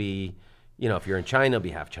audience will be, if you're in China, it'll be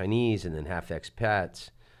half Chinese and then half expats.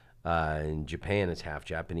 In Japan, it's half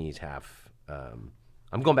Japanese, half...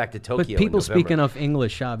 I'm going back to Tokyo. But people speak enough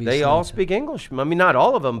English, obviously. They all speak English. I mean, not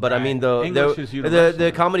all of them, but right. I mean,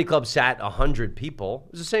 the comedy club sat 100 people.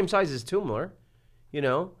 It was the same size as Tumler,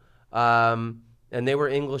 and they were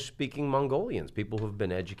English-speaking Mongolians, people who've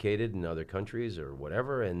been educated in other countries or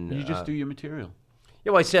whatever. And you just do your material.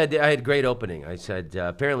 Yeah, well, I said I had a great opening. I said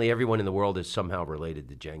apparently everyone in the world is somehow related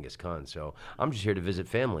to Genghis Khan, so I'm just here to visit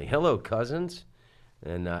family. Hello, cousins.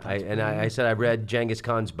 And I said I read Genghis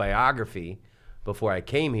Khan's biography before I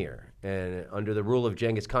came here. And under the rule of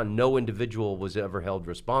Genghis Khan, no individual was ever held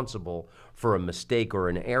responsible for a mistake or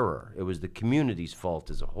an error. It was the community's fault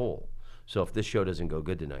as a whole. So if this show doesn't go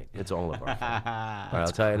good tonight, it's all of our fault. All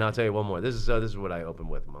right, I'll tell you one more. This is what I opened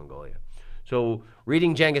with, Mongolia. So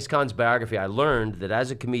reading Genghis Khan's biography, I learned that as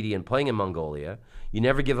a comedian playing in Mongolia, you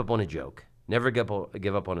never give up on a joke, never give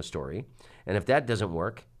up on a story. And if that doesn't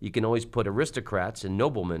work, you can always put aristocrats and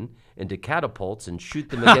noblemen into catapults and shoot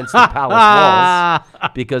them against the palace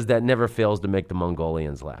walls, because that never fails to make the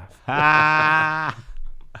Mongolians laugh.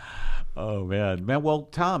 Oh, man. Well,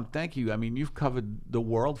 Tom, thank you. I mean, you've covered the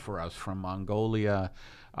world for us, from Mongolia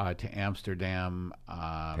to Amsterdam.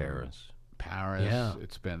 Paris. Yeah.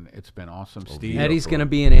 It's been awesome. Steve. Eddie's going to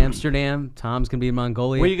be in Amsterdam. Tom's going to be in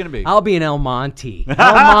Mongolia. Where are you going to be? I'll be in El Monte.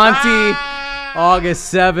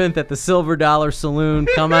 August 7th at the Silver Dollar Saloon.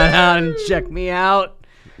 Come on out and check me out.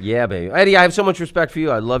 Yeah, baby. Eddie, I have so much respect for you.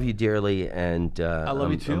 I love you dearly, and I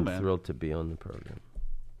love you too, I'm man. Thrilled to be on the program.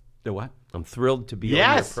 The what? I'm thrilled to be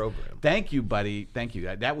on your program. Thank you, buddy. Thank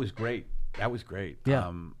you. That was great. Yeah.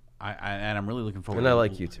 And I'm really looking forward and to it. And I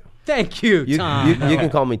like you, too. Thank you, Tom. You can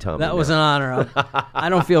call me Tom. That was an honor. I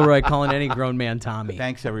don't feel right calling any grown man Tommy.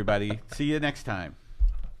 Thanks, everybody. See you next time.